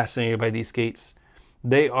 I'm fascinated by these skates.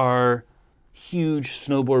 They are huge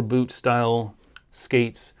snowboard boot style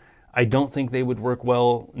skates. I don't think they would work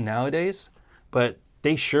well nowadays, but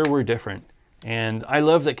they sure were different. And I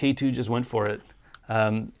love that K2 just went for it.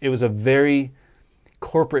 It was a very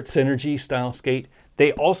corporate synergy style skate.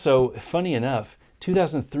 They also, funny enough,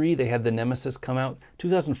 2003 they had the Nemesis come out.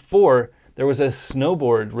 2004 there was a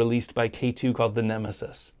snowboard released by K2 called the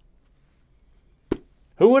Nemesis.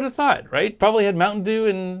 Who would have thought, right? Probably had Mountain Dew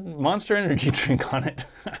and Monster Energy drink on it.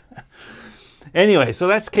 Anyway, so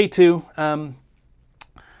that's K2.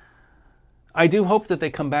 I do hope that they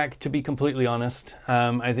come back, to be completely honest.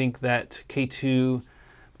 I think that K2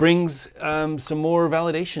 brings some more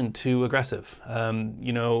validation to aggressive.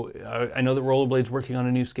 You know, I know that Rollerblade's working on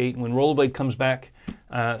a new skate, and when Rollerblade comes back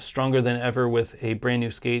stronger than ever with a brand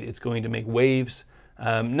new skate, it's going to make waves,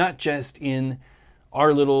 not just in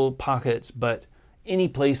our little pockets, but any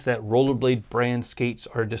place that rollerblade brand skates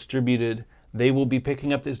are distributed, they will be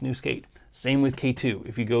picking up this new skate. Same with K2.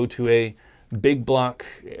 If you go to a big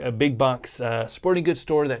box sporting goods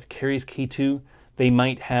store that carries K2, they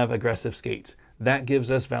might have aggressive skates. That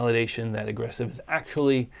gives us validation that aggressive is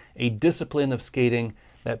actually a discipline of skating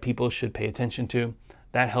that people should pay attention to.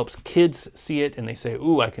 That helps kids see it and they say,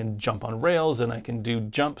 ooh, I can jump on rails and I can do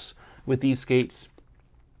jumps with these skates.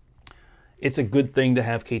 It's a good thing to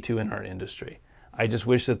have K2 in our industry. I just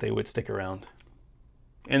wish that they would stick around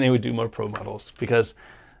and they would do more pro models, because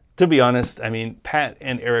to be honest, I mean, Pat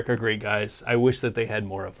and Eric are great guys. I wish that they had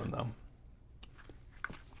more of them though.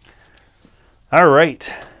 All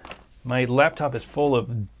right. My laptop is full of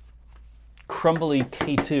crumbly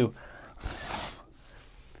K2.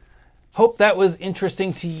 Hope that was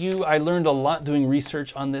interesting to you. I learned a lot doing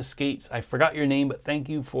research on this skates. I forgot your name, but thank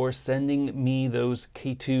you for sending me those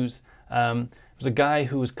K2s. There was a guy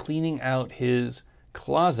who was cleaning out his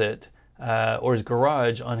closet or his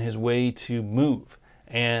garage on his way to move.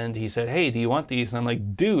 And he said, hey, do you want these? And I'm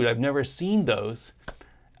like, dude, I've never seen those.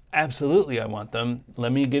 Absolutely, I want them.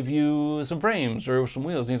 Let me give you some frames or some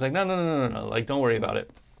wheels. And he's like, no. Like, don't worry about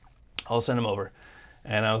it. I'll send them over.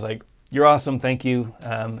 And I was like, you're awesome, thank you.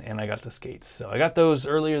 And I got the skates. So I got those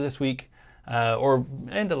earlier this week, or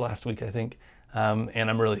end of last week, I think. And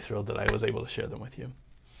I'm really thrilled that I was able to share them with you.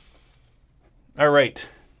 All right.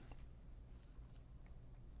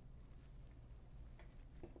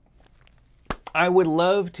 I would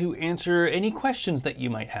love to answer any questions that you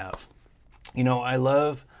might have. You know, I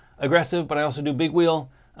love aggressive, but I also do big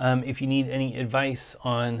wheel. If you need any advice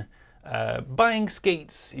on buying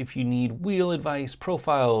skates, if you need wheel advice,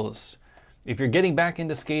 profiles, if you're getting back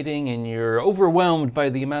into skating and you're overwhelmed by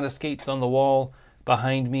the amount of skates on the wall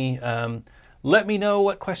behind me, let me know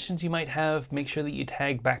what questions you might have. Make sure that you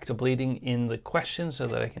tag Back to Blading in the questions so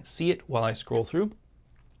that I can see it while I scroll through.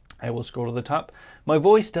 I will scroll to the top. My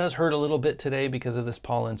voice does hurt a little bit today because of this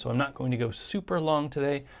pollen, so I'm not going to go super long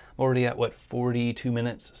today. I'm already at, what, 42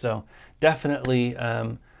 minutes? So definitely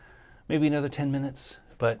maybe another 10 minutes.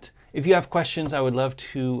 But if you have questions, I would love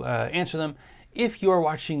to answer them. If you are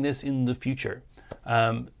watching this in the future,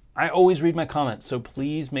 I always read my comments, so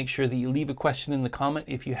please make sure that you leave a question in the comment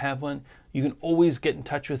if you have one. You can always get in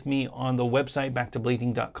touch with me on the website,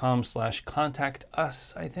 backtoblading.com/contact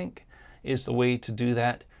us, I think, is the way to do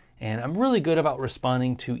that. And I'm really good about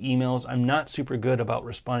responding to emails. I'm not super good about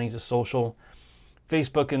responding to social.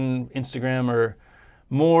 Facebook and Instagram are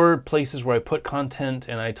more places where I put content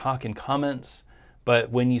and I talk in comments.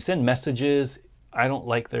 But when you send messages, I don't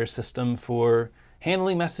like their system for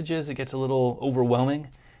handling messages. It gets a little overwhelming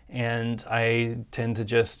and I tend to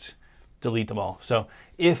just delete them all. So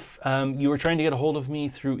if you were trying to get a hold of me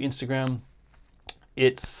through Instagram,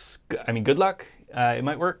 good luck. It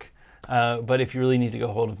might work. But if you really need to get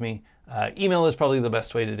a hold of me, email is probably the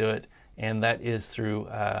best way to do it. And that is through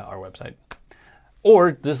our website.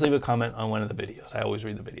 Or just leave a comment on one of the videos. I always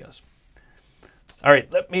read the videos. All right,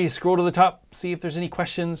 let me scroll to the top, see if there's any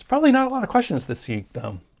questions. Probably not a lot of questions this week,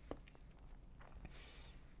 though.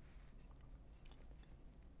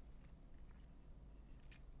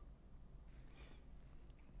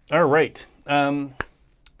 All right.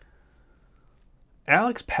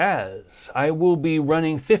 Alex Paz, I will be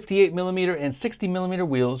running 58mm and 60mm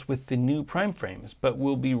wheels with the new prime frames, but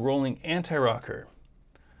will be rolling anti-rocker.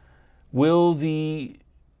 Will they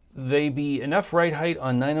be enough ride height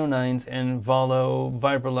on 909s and Volo,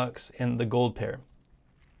 Vibrolux, and the gold pair?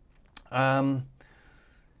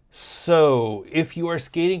 So if you are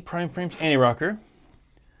skating prime frames anti-rocker,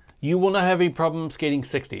 you will not have any problem skating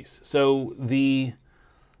 60s. So the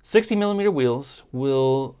 60mm wheels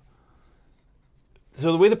will...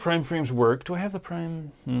 So the way the prime frames work, do I have the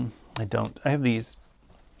prime? I don't. I have these.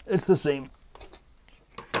 It's the same.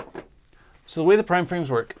 So the way the prime frames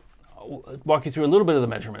work, I'll walk you through a little bit of the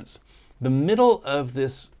measurements. The middle of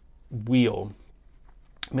this wheel,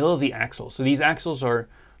 middle of the axle. So these axles are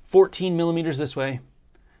 14mm this way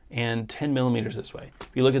and 10mm this way.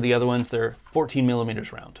 If you look at the other ones, they're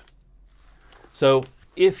 14mm round. So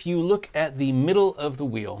if you look at the middle of the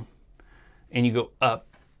wheel and you go up,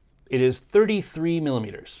 it is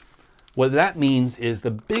 33mm. What that means is the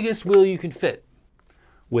biggest wheel you can fit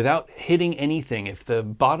without hitting anything. If the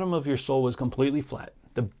bottom of your sole was completely flat,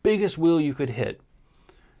 the biggest wheel you could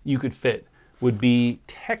fit would be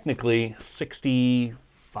technically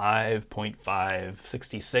 65.5,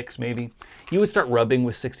 66 maybe. You would start rubbing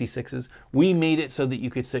with 66s. We made it so that you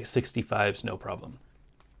could sit 65s, no problem.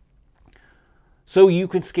 So you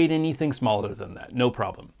could skate anything smaller than that, no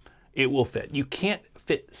problem. It will fit. You can't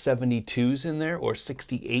fit 72s in there or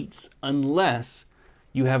 68s unless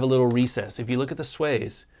you have a little recess. If you look at the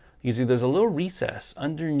sways, you see there's a little recess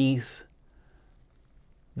underneath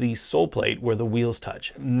the sole plate where the wheels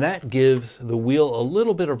touch. And that gives the wheel a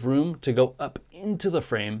little bit of room to go up into the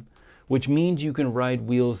frame, which means you can ride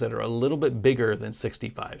wheels that are a little bit bigger than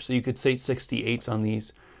 65. So you could skate 68s on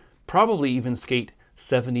these, probably even skate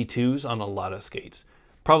 72s on a lot of skates.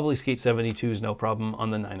 Probably skate 72s, no problem,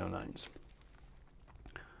 on the 909s.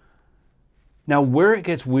 Now, where it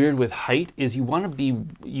gets weird with height is you want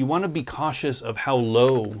to be cautious of how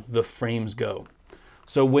low the frames go.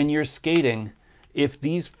 So when you're skating, if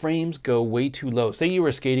these frames go way too low, say you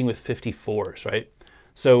were skating with 54s, right?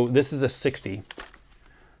 So this is a 60.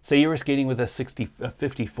 Say you were skating with a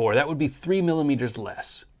 54, that would be 3 millimeters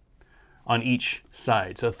less on each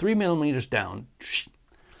side. So 3 millimeters down.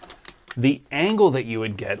 The angle that you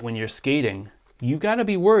would get when you're skating, you got to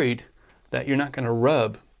be worried that you're not going to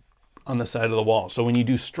rub on the side of the wall. So when you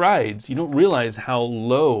do strides, you don't realize how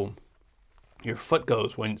low your foot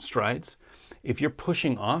goes when it strides. If you're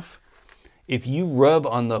pushing off, if you rub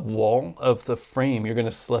on the wall of the frame, you're going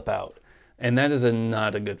to slip out. And that is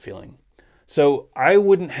not a good feeling. So I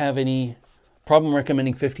wouldn't have any problem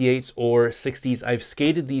recommending 58s or 60s. I've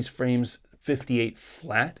skated these frames 58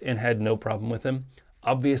 flat and had no problem with them.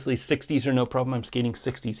 Obviously 60s are no problem. I'm skating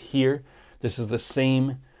 60s here. This is the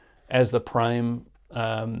same as the prime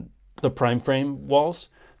frame walls.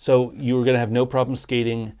 So you're going to have no problem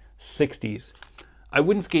skating 60s. I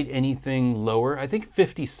wouldn't skate anything lower. I think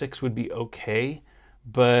 56 would be okay,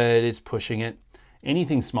 but it's pushing it.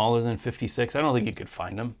 Anything smaller than 56, I don't think you could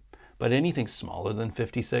find them, but anything smaller than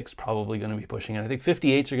 56, probably going to be pushing it. I think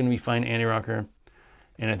 58s are going to be fine anti-rocker,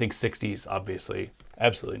 and I think 60s, obviously,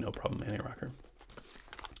 absolutely no problem anti-rocker.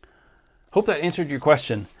 Hope that answered your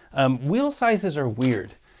question. Wheel sizes are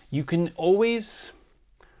weird. You can always...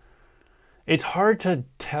 It's hard to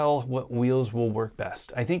tell what wheels will work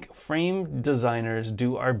best. I think frame designers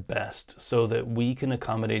do our best so that we can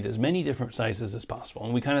accommodate as many different sizes as possible.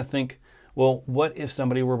 And we kind of think, well, what if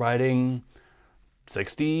somebody were riding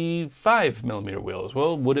 65 millimeter wheels?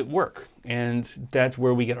 Well, would it work? And that's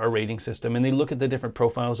where we get our rating system. And they look at the different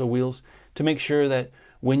profiles of wheels to make sure that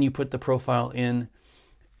when you put the profile in,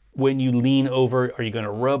 when you lean over, are you going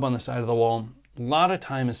to rub on the side of the wall? A lot of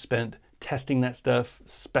time is spent testing that stuff,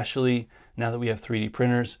 especially now that we have 3D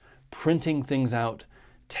printers, printing things out,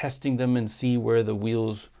 testing them and see where the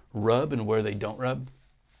wheels rub and where they don't rub.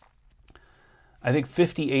 I think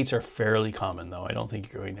 58s are fairly common though. I don't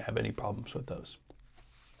think you're going to have any problems with those.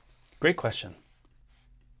 Great question.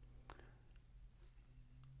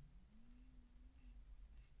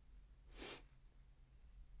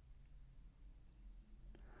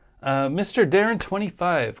 Mr. Darren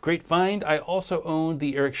 25, great find. I also own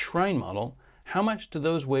the Eric Shrine model. How much do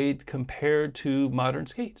those weigh compared to modern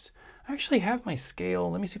skates? I actually have my scale.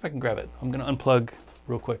 Let me see if I can grab it. I'm going to unplug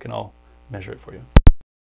real quick and I'll measure it for you.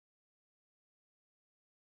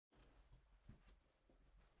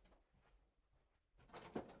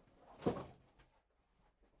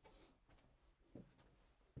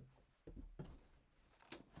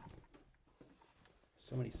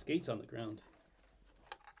 So many skates on the ground.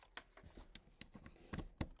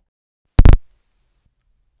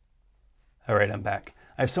 All right, I'm back.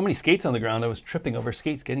 I have so many skates on the ground, I was tripping over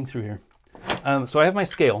skates getting through here. So I have my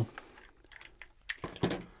scale.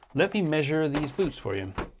 Let me measure these boots for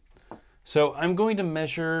you. So I'm going to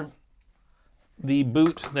measure the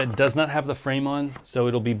boot that does not have the frame on, so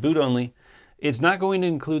it'll be boot only. It's not going to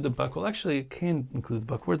include the buckle. Actually, it can include the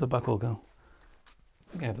buckle. Where'd the buckle go?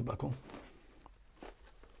 I think I have the buckle.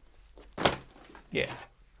 Yeah.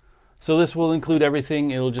 So this will include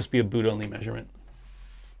everything. It'll just be a boot only measurement.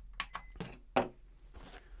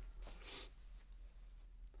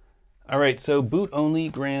 All right, so boot only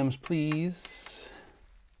grams, please.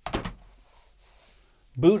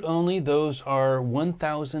 Boot only, those are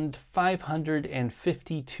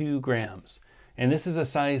 1,552 grams. And this is a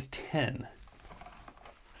size 10.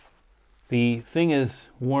 The thing is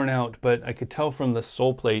worn out, but I could tell from the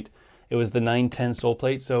sole plate, it was the 910 sole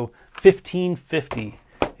plate. So 1,550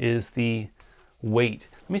 is the weight.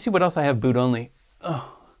 Let me see what else I have boot only.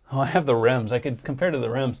 Oh, I have the rims. I could compare to the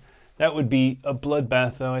rims. That would be a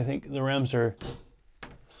bloodbath, though. I think the rims are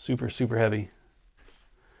super, super heavy.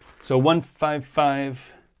 So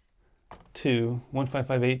 1,552,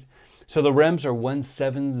 1,558. So the rims are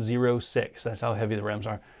 1,706. That's how heavy the rims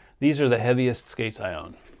are. These are the heaviest skates I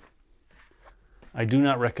own. I do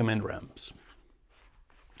not recommend rims.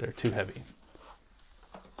 They're too heavy.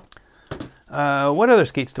 What other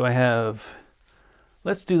skates do I have?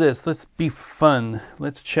 Let's do this. Let's be fun.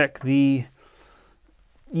 Let's check the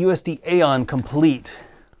USD Aeon Complete.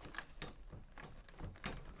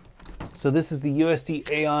 So this is the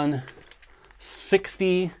USD Aeon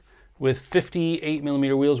 60 with 58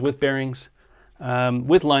 millimeter wheels with bearings,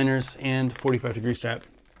 with liners and 45-degree strap.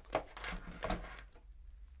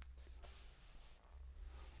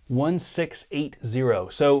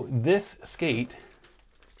 1680. So this skate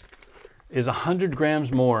is 100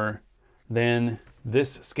 grams more than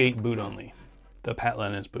this skate boot only, the Pat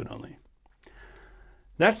Lennon's boot only.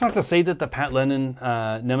 That's not to say that the Pat Lennon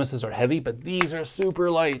Nemesis are heavy, but these are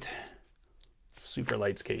super light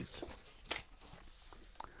skates.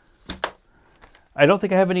 I don't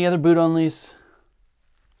think I have any other boot onlys,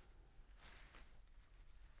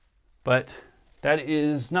 but that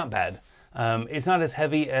is not bad. It's not as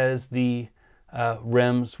heavy as the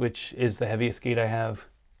Rems, which is the heaviest skate I have.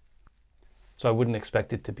 So I wouldn't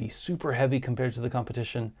expect it to be super heavy compared to the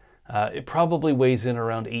competition. It probably weighs in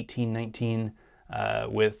around 18, 19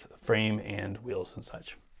 with frame and wheels and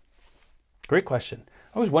such. Great question.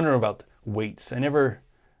 I always wonder about weights. I never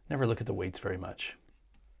look at the weights very much.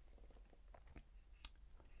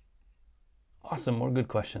 Awesome, more good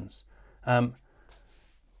questions.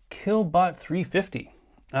 Killbot 350.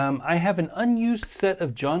 I have an unused set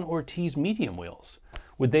of John Ortiz medium wheels.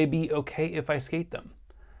 Would they be okay if I skate them?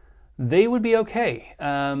 They would be okay.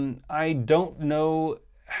 I don't know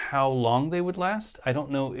how long they would last. I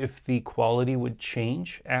don't know if the quality would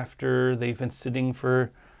change after they've been sitting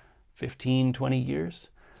for 15, 20 years.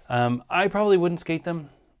 I probably wouldn't skate them.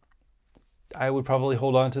 I would probably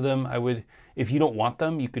hold on to them. If you don't want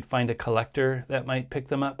them, you could find a collector that might pick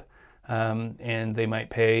them up. And they might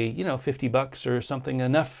pay, $50 or something,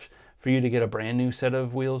 enough for you to get a brand new set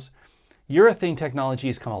of wheels. Urethane technology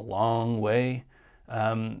has come a long way.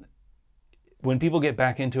 When people get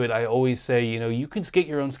back into it, I always say, you can skate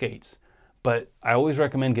your own skates, but I always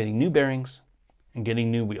recommend getting new bearings and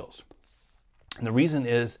getting new wheels. And the reason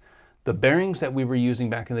is the bearings that we were using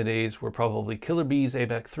back in the days were probably Killer Bees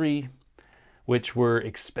ABAC 3, which were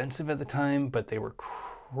expensive at the time, but they were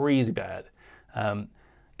crazy bad.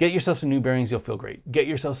 Get yourself some new bearings, you'll feel great. Get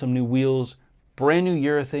yourself some new wheels. Brand new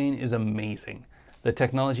urethane is amazing. The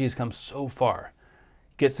technology has come so far.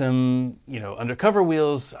 Get some, undercover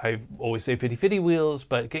wheels. I always say 50-50 wheels,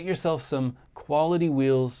 but get yourself some quality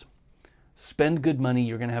wheels. Spend good money.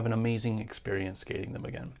 You're going to have an amazing experience skating them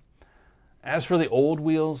again. As for the old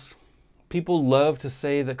wheels, people love to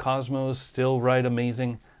say that Cosmos still ride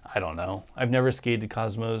amazing. I don't know. I've never skated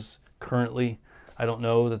Cosmos currently. I don't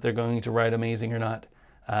know that they're going to ride amazing or not.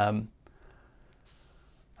 I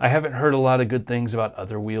haven't heard a lot of good things about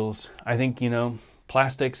other wheels. I think,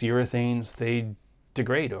 plastics, urethanes, they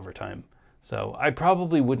degrade over time. So I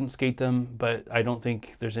probably wouldn't skate them, but I don't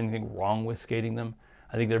think there's anything wrong with skating them.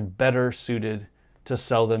 I think they're better suited to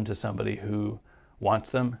sell them to somebody who wants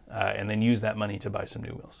them and then use that money to buy some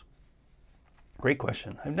new wheels. Great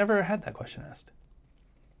question. I've never had that question asked.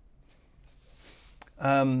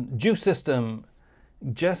 Juice System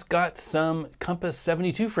just got some Compass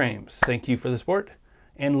 72 frames. Thank you for the support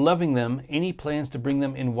and loving them. Any plans to bring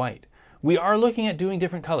them in white? We are looking at doing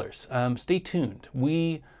different colors. Stay tuned.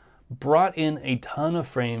 We brought in a ton of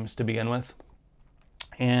frames to begin with,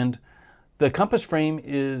 and the Compass frame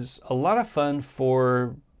is a lot of fun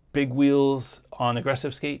for big wheels on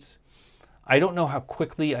aggressive skates. I don't know how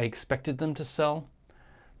quickly I expected them to sell,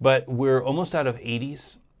 but we're almost out of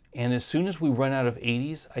 80s. And as soon as we run out of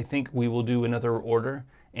 80s, I think we will do another order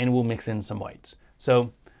and we'll mix in some whites.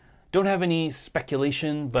 So don't have any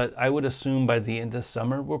speculation, but I would assume by the end of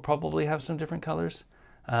summer, we'll probably have some different colors.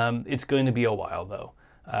 It's going to be a while though.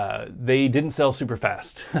 They didn't sell super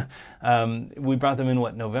fast. We brought them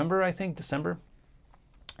in, November, I think, December.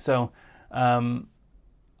 So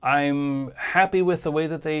I'm happy with the way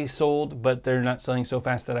that they sold, but they're not selling so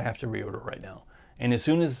fast that I have to reorder right now. And as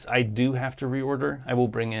soon as I do have to reorder, I will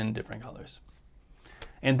bring in different colors.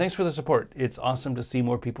 And thanks for the support. It's awesome to see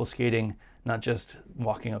more people skating, not just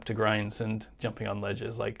walking up to grinds and jumping on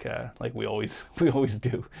ledges like we always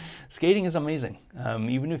do. Skating is amazing.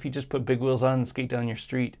 Even if you just put big wheels on and skate down your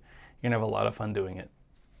street, you're gonna have a lot of fun doing it.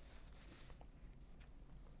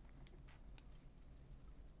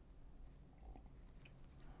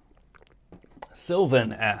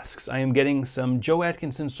 Sylvan asks, I am getting some Joe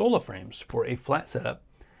Atkinson Sola frames for a flat setup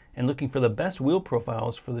and looking for the best wheel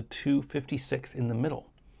profiles for the 256 in the middle.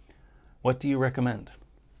 What do you recommend?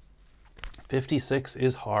 56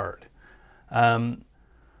 is hard. What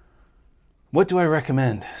do I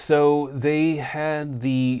recommend? So they had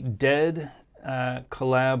the Dead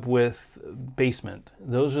collab with Basement.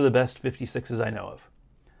 Those are the best 56s I know of.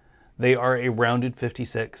 They are a rounded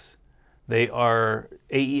 56. They are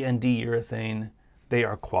AEND urethane. They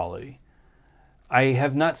are quality. I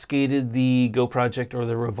have not skated the Go Project or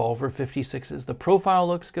the Revolver 56s. The profile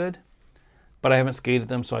looks good, but I haven't skated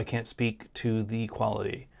them, so I can't speak to the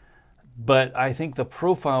quality. But I think the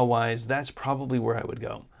profile-wise, that's probably where I would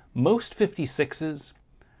go. Most 56s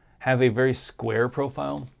have a very square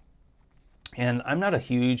profile, and I'm not a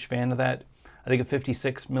huge fan of that. I think a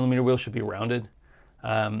 56 millimeter wheel should be rounded.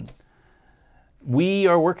 We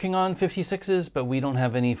are working on 56s, but we don't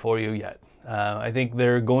have any for you yet. I think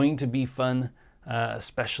they're going to be fun,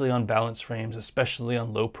 especially on balance frames, especially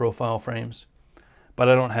on low profile frames. But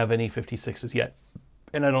I don't have any 56s yet,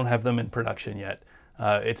 and I don't have them in production yet.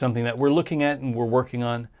 It's something that we're looking at and we're working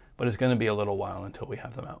on, but it's going to be a little while until we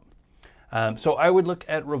have them out. So I would look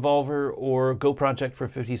at Revolver or Go Project for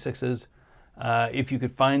 56s. If you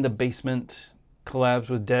could find the Basement collabs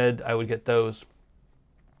with Dead, I would get those.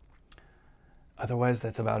 Otherwise,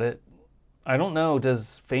 that's about it. I don't know,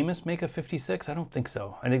 does Famous make a 56? I don't think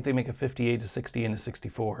so. I think they make a 58, a 60, and a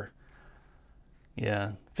 64.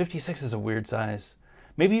 Yeah, 56 is a weird size.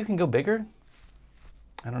 Maybe you can go bigger?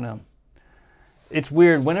 I don't know. It's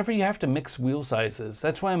weird. Whenever you have to mix wheel sizes,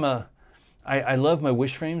 that's why I love my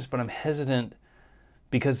Wish frames, but I'm hesitant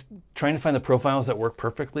because trying to find the profiles that work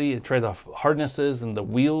perfectly, and try the hardnesses and the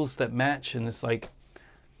wheels that match, and it's like,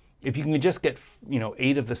 if you can just get,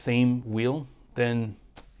 8 of the same wheel, then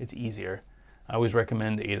it's easier. I always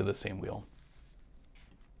recommend 8 of the same wheel.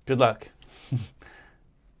 Good luck.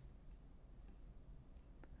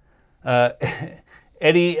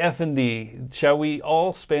 Eddie F&D, shall we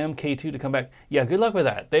all spam K2 to come back? Yeah, good luck with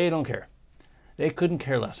that. They don't care. They couldn't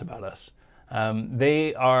care less about us.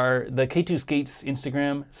 The K2 Skates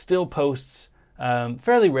Instagram still posts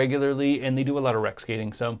fairly regularly, and they do a lot of rec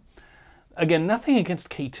skating. So again, nothing against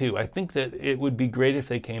K2. I think that it would be great if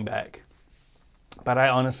they came back. But I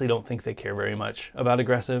honestly don't think they care very much about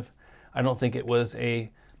aggressive. I don't think it was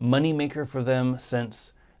a moneymaker for them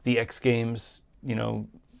since the X Games,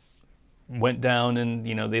 went down and,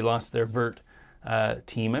 they lost their vert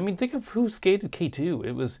team. I mean, think of who skated K2.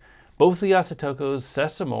 It was both the Yasutokos,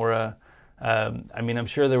 Sesamora. I'm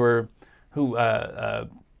sure there were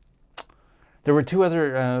there were 2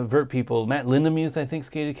 other vert people. Matt Lindemuth, I think,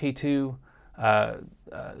 skated K2.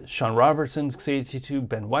 Sean Robertson skated K2.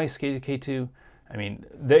 Ben Weiss skated K2. I mean,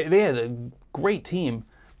 they had a great team,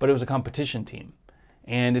 but it was a competition team.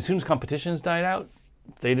 And as soon as competitions died out,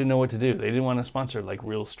 they didn't know what to do. They didn't want to sponsor like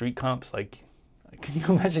real street comps. Like, can you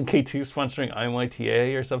imagine K2 sponsoring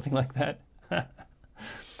IMYTA or something like that?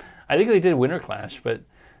 I think they did Winter Clash, but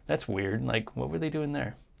that's weird. Like, what were they doing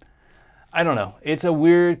there? I don't know. It's a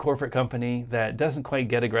weird corporate company that doesn't quite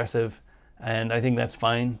get aggressive, and I think that's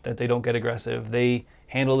fine that they don't get aggressive. They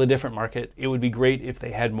handle a different market. It would be great if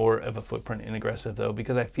they had more of a footprint in aggressive, though,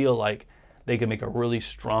 because I feel like they could make a really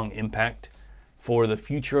strong impact for the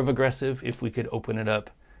future of aggressive if we could open it up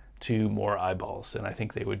to more eyeballs, and I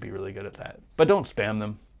think they would be really good at that. But don't spam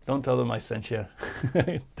them. Don't tell them I sent you.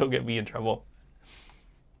 Don't get me in trouble.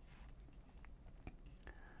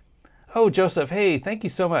 Oh, Joseph, hey, thank you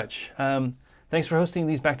so much. Thanks for hosting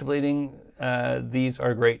these Back to Blading. These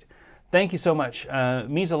are great. Thank you so much.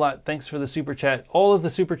 Means a lot. Thanks for the super chat. All of the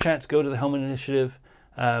super chats go to the Helmet Initiative,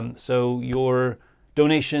 so your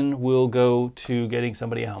donation will go to getting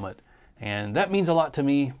somebody a helmet. And that means a lot to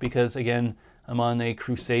me because, again, I'm on a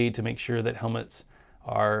crusade to make sure that helmets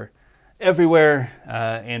are everywhere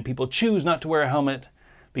and people choose not to wear a helmet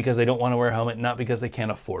because they don't want to wear a helmet, not because they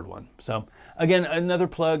can't afford one. So, again, another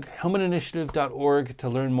plug, helmetinitiative.org to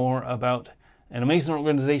learn more about an amazing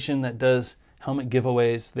organization that does helmet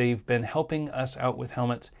giveaways. They've been helping us out with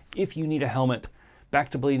helmets. If you need a helmet,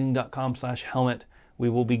 backtoblading.com/helmet. We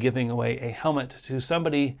will be giving away a helmet to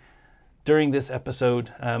somebody during this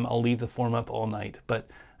episode. I'll leave the form up all night. But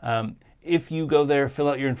if you go there, fill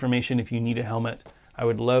out your information if you need a helmet. I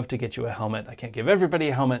would love to get you a helmet. I can't give everybody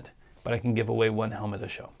a helmet, but I can give away 1 helmet a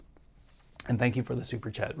show. And thank you for the super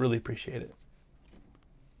chat. Really appreciate it.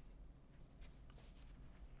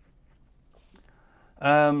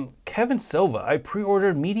 Kevin Silva, I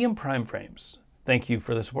pre-ordered medium prime frames. Thank you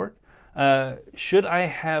for the support. Should I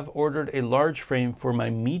have ordered a large frame for my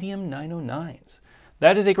medium 909s?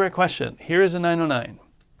 That is a great question. Here is a 909.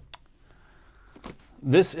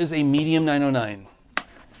 This is a medium 909.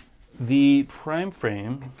 The prime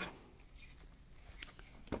frame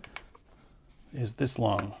is this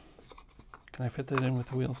long. Can I fit that in with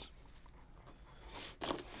the wheels?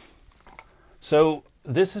 So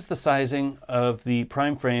this is the sizing of the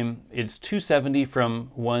prime frame. It's 270 from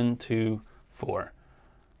 1 to 4.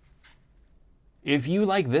 If you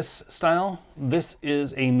like this style, this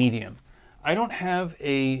is a medium. I don't have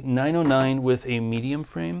a 909 with a medium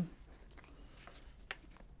frame.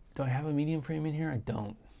 Do I have a medium frame in here? I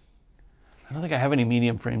don't think I have any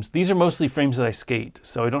medium frames. These are mostly frames that I skate,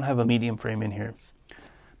 so I don't have a medium frame in here.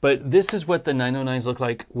 But this is what the 909s look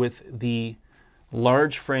like with the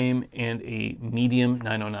large frame and a medium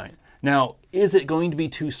 909. Now, is it going to be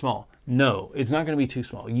too small? No, it's not going to be too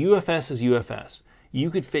small. UFS is UFS. You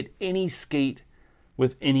could fit any skate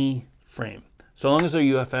with any frame. So long as they're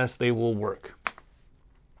UFS, they will work.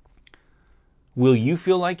 Will you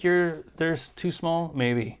feel like they're too small?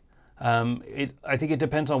 Maybe. I think it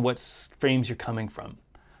depends on what frames you're coming from.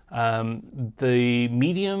 The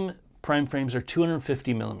medium prime frames are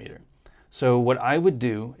 250 millimeter. So what I would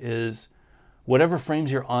do is, whatever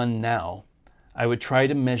frames you're on now, I would try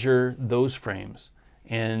to measure those frames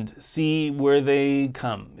and see where they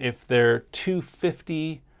come. If they're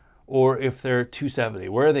 250 or if they're 270,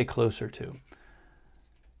 where are they closer to?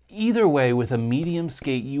 Either way, with a medium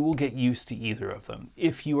skate, you will get used to either of them.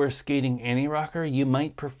 If you are skating anti-rocker, you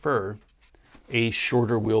might prefer a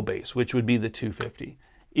shorter wheelbase, which would be the 250.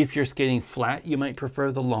 If you're skating flat, you might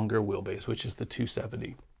prefer the longer wheelbase, which is the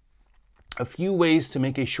 270. A few ways to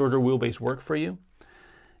make a shorter wheelbase work for you.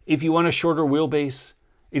 If you want a shorter wheelbase,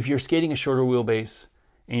 if you're skating a shorter wheelbase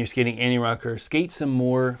and you're skating anti-rocker, skate some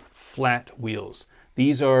more flat wheels.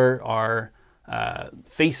 These are our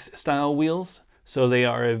face style wheels. So they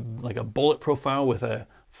are like a bullet profile with a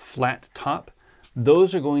flat top.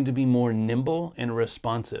 Those are going to be more nimble and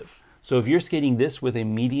responsive. So if you're skating this with a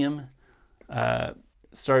medium, with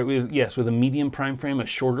a medium prime frame, a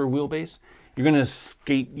shorter wheelbase, you're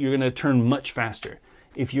gonna turn much faster.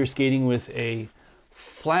 If you're skating with a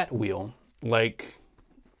flat wheel, like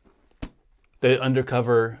the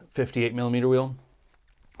undercover 58 millimeter wheel,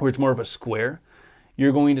 where it's more of a square,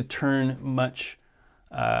 you're going to turn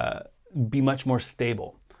be much more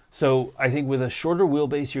stable. So I think with a shorter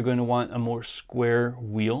wheelbase, you're going to want a more square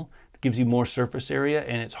wheel. It gives you more surface area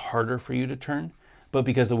and it's harder for you to turn. But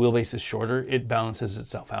because the wheelbase is shorter, it balances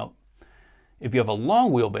itself out. If you have a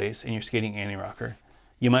long wheelbase and you're skating anti-rocker,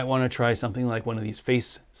 you might want to try something like one of these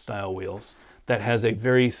face style wheels that has a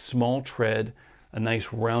very small tread, a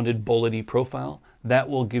nice rounded bullety profile. That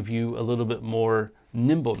will give you a little bit more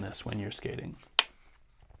nimbleness when you're skating.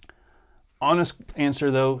 Honest answer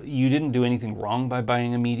though, you didn't do anything wrong by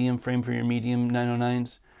buying a medium frame for your medium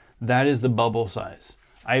 909s. That is the bubble size.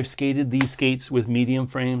 I've skated these skates with medium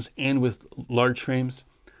frames and with large frames.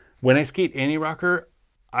 When I skate anti-rocker,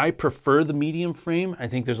 I prefer the medium frame. I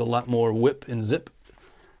think there's a lot more whip and zip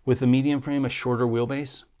with the medium frame, a shorter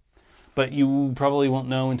wheelbase. But you probably won't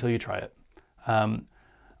know until you try it.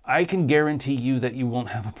 I can guarantee you that you won't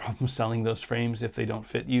have a problem selling those frames if they don't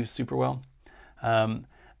fit you super well.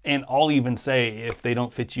 And I'll even say, if they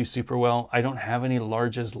don't fit you super well, I don't have any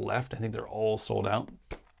larges left. I think they're all sold out.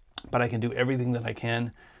 But I can do everything that I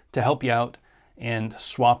can to help you out and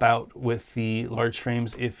swap out with the large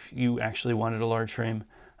frames if you actually wanted a large frame.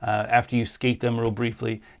 After you skate them real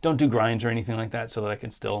briefly, don't do grinds or anything like that so that I can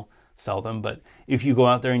still sell them. But if you go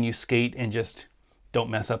out there and you skate and just don't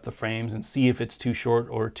mess up the frames and see if it's too short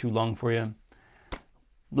or too long for you,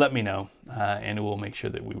 let me know, and we'll make sure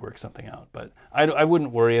that we work something out. But I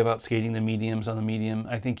wouldn't worry about skating the mediums on the medium.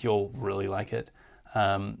 I think you'll really like it.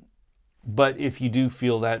 But if you do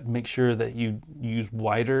feel that, make sure that you use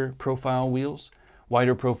wider profile wheels.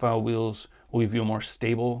 Wider profile wheels will give you a more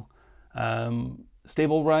stable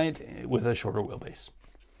ride with a shorter wheelbase.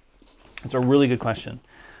 It's a really good question.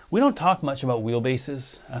 We don't talk much about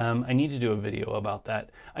wheelbases. I need to do a video about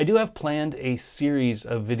that. I do have planned a series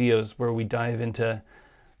of videos where we dive into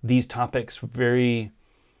these topics very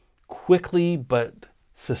quickly but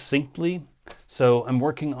succinctly. So I'm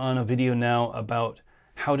working on a video now about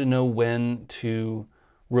how to know when to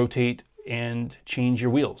rotate and change your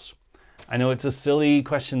wheels. I know it's a silly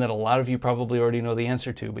question that a lot of you probably already know the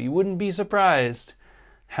answer to, but you wouldn't be surprised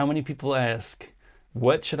how many people ask,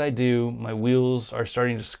 what should I do? My wheels are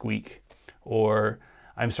starting to squeak, or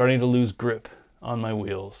I'm starting to lose grip on my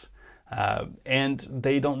wheels. And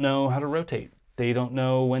they don't know how to rotate. They don't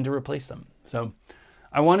know when to replace them. So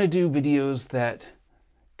I want to do videos that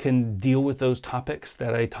can deal with those topics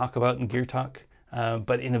that I talk about in Gear Talk,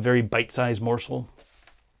 but in a very bite-sized morsel.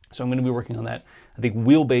 So I'm going to be working on that. I think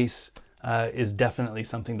wheelbase is definitely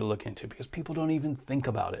something to look into because people don't even think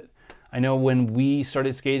about it. I know when we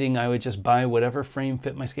started skating, I would just buy whatever frame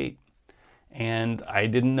fit my skate. And I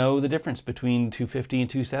didn't know the difference between 250 and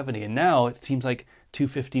 270. And now it seems like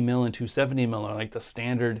 250 mil and 270 mil are like the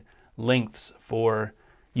standard lengths for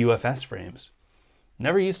UFS frames.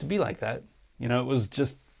 Never used to be like that. You know, it was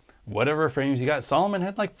just whatever frames you got. Solomon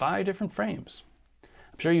had like 5 different frames.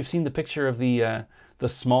 I'm sure you've seen the picture of the the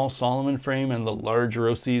small Solomon frame and the large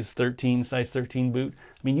Rossi's size 13 boot.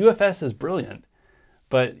 I mean, UFS is brilliant,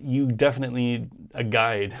 but you definitely need a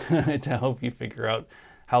guide to help you figure out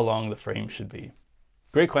how long the frame should be.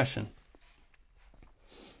 Great question.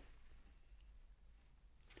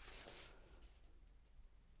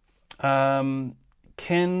 Ken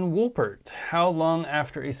Wolpert, how long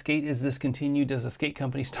after a skate is discontinued does a skate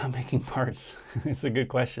company stop making parts? It's a good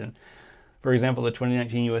question. For example, the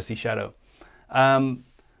 2019 USD Shadow.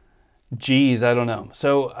 Geez, I don't know.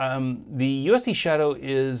 So the USD Shadow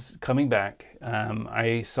is coming back.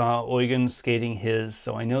 I saw Eugen skating his,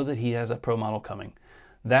 so I know that he has a pro model coming.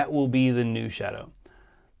 That will be the new Shadow.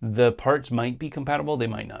 The parts might be compatible, they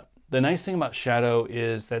might not. The nice thing about Shadow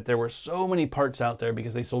is that there were so many parts out there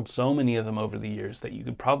because they sold so many of them over the years that you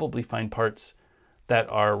could probably find parts that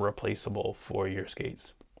are replaceable for your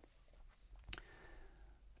skates.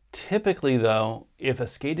 Typically though, if a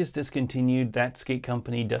skate is discontinued, that skate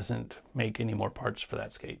company doesn't make any more parts for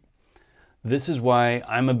that skate. This is why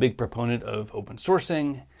I'm a big proponent of open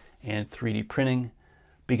sourcing and 3D printing,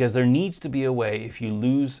 because there needs to be a way, if you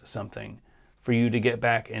lose something, for you to get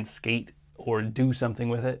back and skate or do something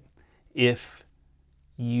with it if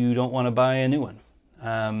you don't want to buy a new one.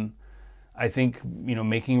 I think,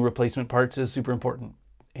 making replacement parts is super important,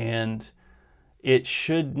 and it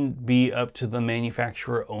shouldn't be up to the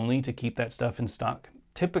manufacturer only to keep that stuff in stock.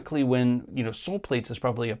 Typically when, sole plates is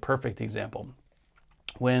probably a perfect example.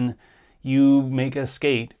 When you make a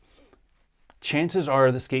skate, chances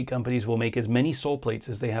are the skate companies will make as many sole plates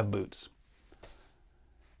as they have boots.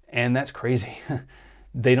 And that's crazy.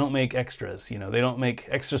 They don't make extras, they don't make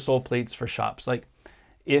extra sole plates for shops. Like,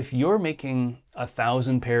 if you're making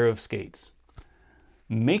 1,000 pair of skates,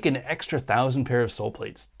 make an extra 1,000 pair of sole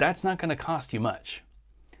plates. That's not going to cost you much.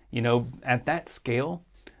 At that scale,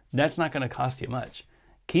 that's not going to cost you much.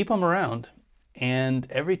 Keep them around, and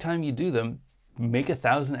every time you do them, make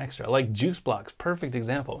 1,000 extra. Like juice blocks, perfect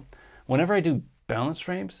example. Whenever I do balance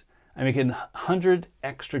frames, I make 100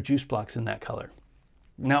 extra juice blocks in that color.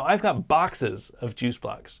 Now, I've got boxes of juice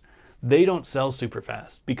blocks. They don't sell super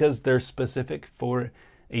fast because they're specific for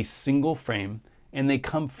a single frame and they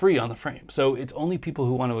come free on the frame. So it's only people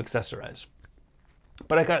who want to accessorize.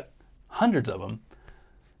 But I got hundreds of them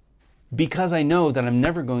because I know that I'm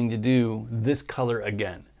never going to do this color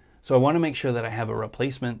again. So I want to make sure that I have a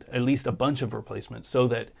replacement, at least a bunch of replacements, so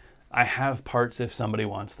that I have parts if somebody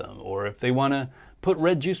wants them, or if they want to put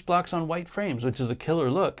red juice blocks on white frames, which is a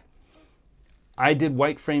killer look. I did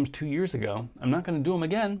white frames 2 years ago. I'm not going to do them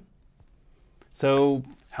again. So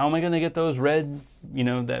how am I going to get those red,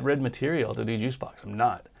 that red material to do juice blocks? I'm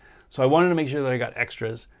not. So I wanted to make sure that I got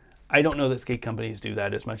extras. I don't know that skate companies do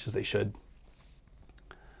that as much as they should.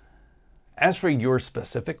 As for your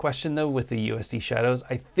specific question though, with the USD Shadows,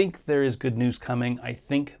 I think there is good news coming. I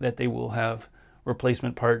think that they will have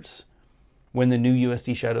replacement parts when the new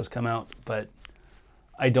USD Shadows come out, but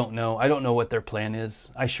I don't know. I don't know what their plan is.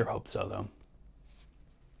 I sure hope so though.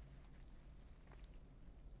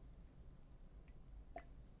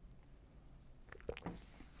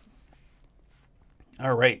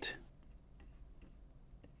 All right.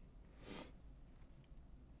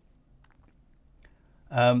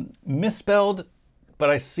 Misspelled, but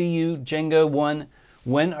I see you, Jenga1.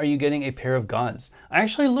 When are you getting a pair of Gods? I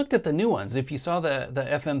actually looked at the new ones. If you saw the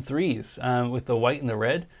FM3s with the white and the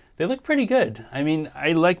red, they look pretty good. I mean,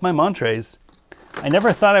 I like my Montres. I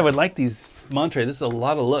never thought I would like these Montres. This is a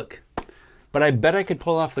lot of look, but I bet I could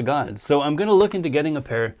pull off the Gods. So I'm gonna look into getting a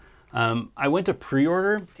pair. I went to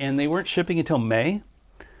pre-order and they weren't shipping until May.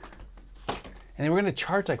 And they were going to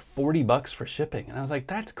charge like 40 bucks for shipping. And I was like,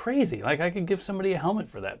 that's crazy. Like, I could give somebody a helmet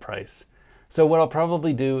for that price. So what I'll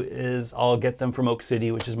probably do is I'll get them from Oak City,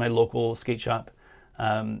 which is my local skate shop,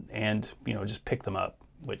 and, just pick them up,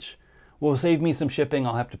 which will save me some shipping.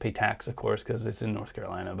 I'll have to pay tax, of course, because it's in North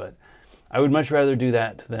Carolina. But I would much rather do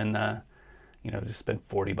that than, just spend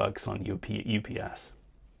 40 bucks on UPS.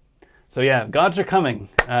 So yeah, Gods are coming.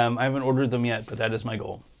 I haven't ordered them yet, but that is my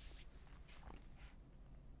goal.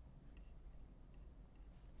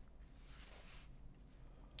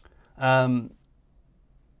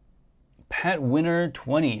 Pat Winner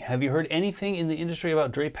 20. Have you heard anything in the industry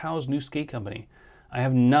about Dre Powell's new skate company? I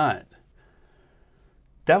have not.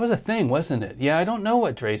 That was a thing, wasn't it? Yeah, I don't know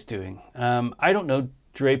what Dre's doing. I don't know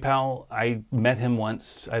Dre Powell. I met him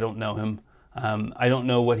once. I don't know him. I don't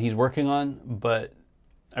know what he's working on, but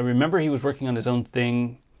I remember he was working on his own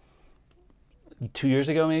thing 2 years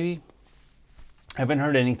ago, maybe. I haven't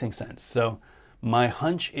heard anything since. So my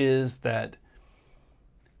hunch is that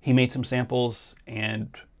he made some samples and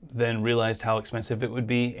then realized how expensive it would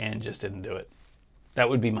be and just didn't do it. That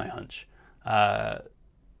would be my hunch.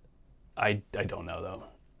 I don't know though.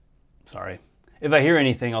 Sorry. If I hear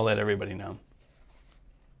anything, I'll let everybody know.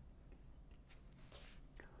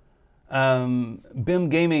 Bim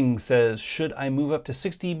Gaming says, should I move up to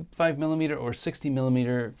 65mm or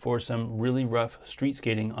 60mm for some really rough street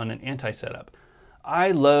skating on an anti-setup?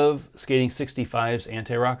 I love skating 65's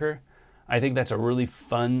anti-rocker. I think that's a really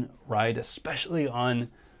fun ride, especially on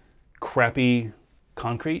crappy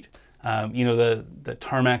concrete. You know, the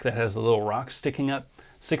tarmac that has the little rocks sticking up.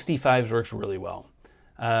 65's works really well.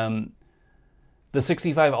 The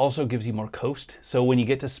 65 also gives you more coast. So when you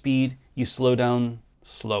get to speed, you slow down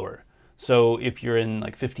slower. So if you're in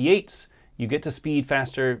like 58s, you get to speed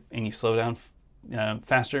faster and you slow down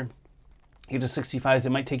faster. You get to 65s,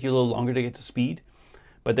 it might take you a little longer to get to speed,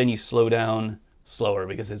 but then you slow down slower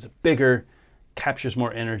because it's bigger, captures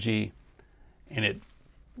more energy, and it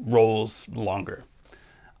rolls longer.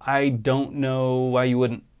 I don't know why you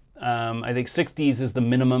wouldn't. I think 60s is the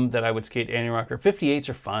minimum that I would skate anti-rocker. 58s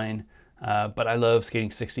are fine, but I love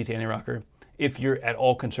skating 60s anti-rocker. If you're at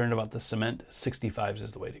all concerned about the cement, 65s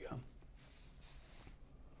is the way to go.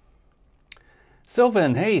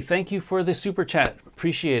 Sylvan, hey, thank you for the super chat.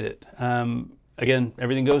 Appreciate it. Again,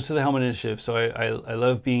 everything goes to the Helmet Initiative, so I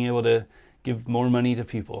love being able to give more money to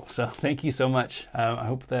people. So thank you so much. I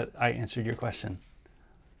hope that I answered your question.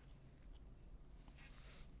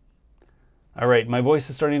 All right, my voice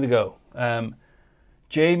is starting to go.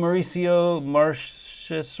 J. Mauricio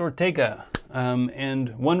Marches Ortega,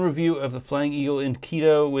 and one review of the Flying Eagle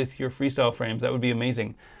Inketo with your freestyle frames. That would be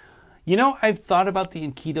amazing. You know, I've thought about the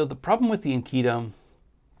Inketo. The problem with the Inketo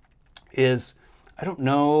is I don't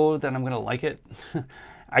know that I'm going to like it.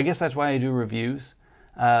 I guess that's why I do reviews.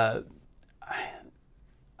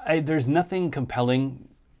 There's nothing compelling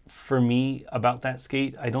for me about that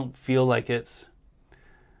skate. I don't feel like it's,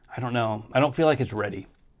 I don't know. I don't feel like it's ready.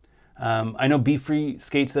 I know Be Free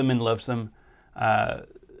skates them and loves them.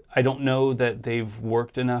 I don't know that they've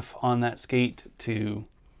worked enough on that skate to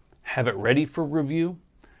have it ready for review.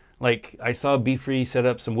 Like, I saw Be Free set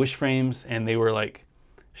up some wish frames and they were like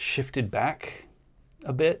shifted back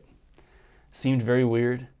a bit. Seemed very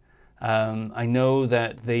weird. I know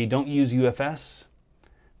that they don't use UFS.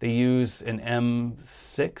 They use an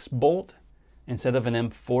M6 bolt instead of an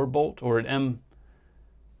M4 bolt, or an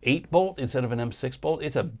M8 bolt instead of an M6 bolt.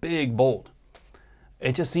 It's a big bolt.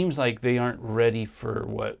 It just seems like they aren't ready for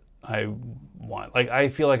what I want. Like, I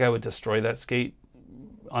feel like I would destroy that skate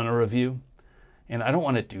on a review. And I don't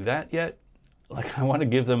want to do that yet. Like, I want to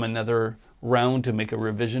give them another round to make a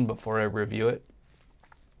revision before I review it.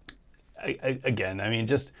 Again, I mean,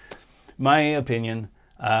 just my opinion.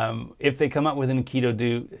 If they come up with an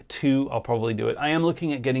Inketo 2, I'll probably do it. I am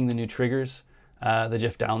looking at getting the new triggers, the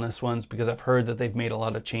Jeff Dalness ones, because I've heard that they've made a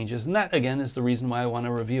lot of changes. And that, again, is the reason why I want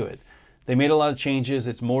to review it. They made a lot of changes.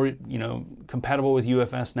 It's more, you know, compatible with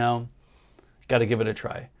UFS now. Got to give it a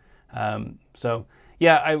try. So,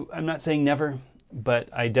 yeah, I'm not saying never, but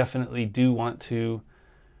I definitely do want to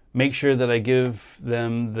make sure that I give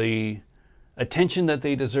them the attention that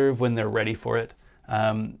they deserve when they're ready for it.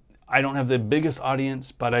 I don't have the biggest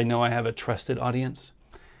audience, but I know I have a trusted audience,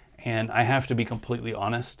 and I have to be completely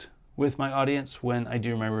honest with my audience when I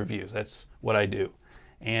do my reviews. That's what I do.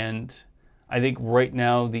 And I think right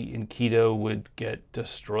now the Inketo would get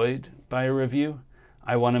destroyed by a review.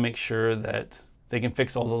 I want to make sure that they can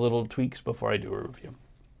fix all the little tweaks before I do a review.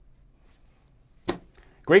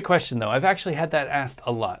 Great question, though. I've actually had that asked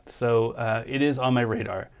a lot, so it is on my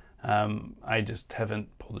radar. I just haven't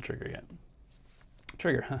pulled the trigger yet.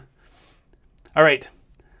 Trigger, huh? All right.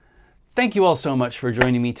 Thank you all so much for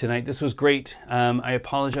joining me tonight. This was great. I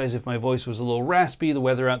apologize if my voice was a little raspy. The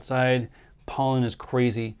weather outside, pollen is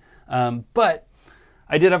crazy. But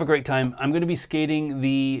I did have a great time. I'm going to be skating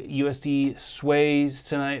the USD Sways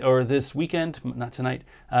tonight, or this weekend, not tonight.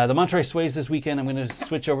 The Monterey Sways this weekend. I'm going to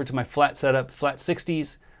switch over to my flat setup, flat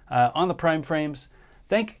 60s on the prime frames.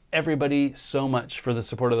 Thank everybody so much for the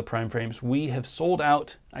support of the prime frames. We have sold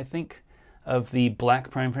out, I think, of the black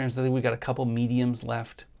prime frames. I think we got a couple mediums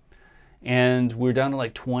left. And we're down to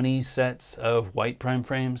like 20 sets of white prime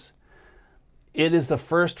frames. It is the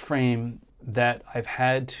first frame that I've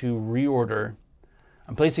had to reorder.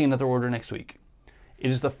 I'm placing another order next week.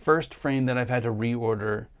 It is the first frame that I've had to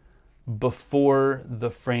reorder before the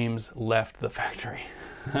frames left the factory.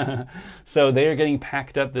 So they are getting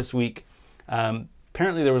packed up this week.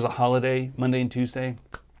 Apparently there was a holiday Monday and Tuesday,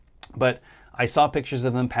 but I saw pictures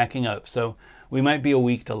of them packing up. So we might be a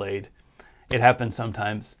week delayed. It happens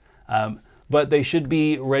sometimes. But they should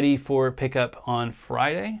be ready for pickup on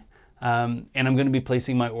Friday. And I'm going to be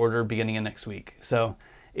placing my order beginning of next week. So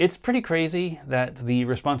it's pretty crazy that the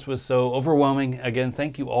response was so overwhelming. Again,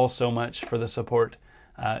 thank you all so much for the support.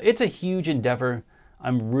 It's a huge endeavor.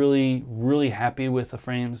 I'm really, really happy with the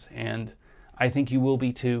frames, and I think you will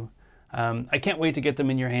be too. I can't wait to get them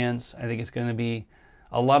in your hands. I think it's going to be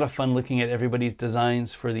a lot of fun looking at everybody's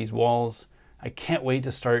designs for these walls. I can't wait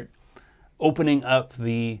to start opening up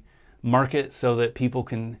the market so that people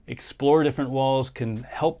can explore different walls, can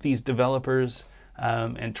help these developers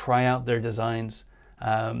and try out their designs.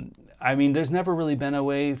 I mean, there's never really been a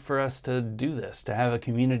way for us to do this, to have a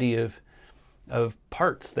community of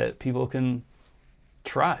parts that people can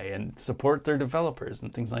try and support their developers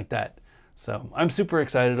and things like that. So I'm super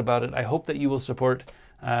excited about it. I hope that you will support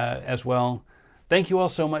as well. Thank you all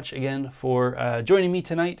so much again for joining me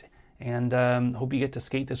tonight, and hope you get to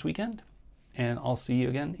skate this weekend. And I'll see you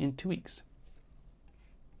again in 2 weeks.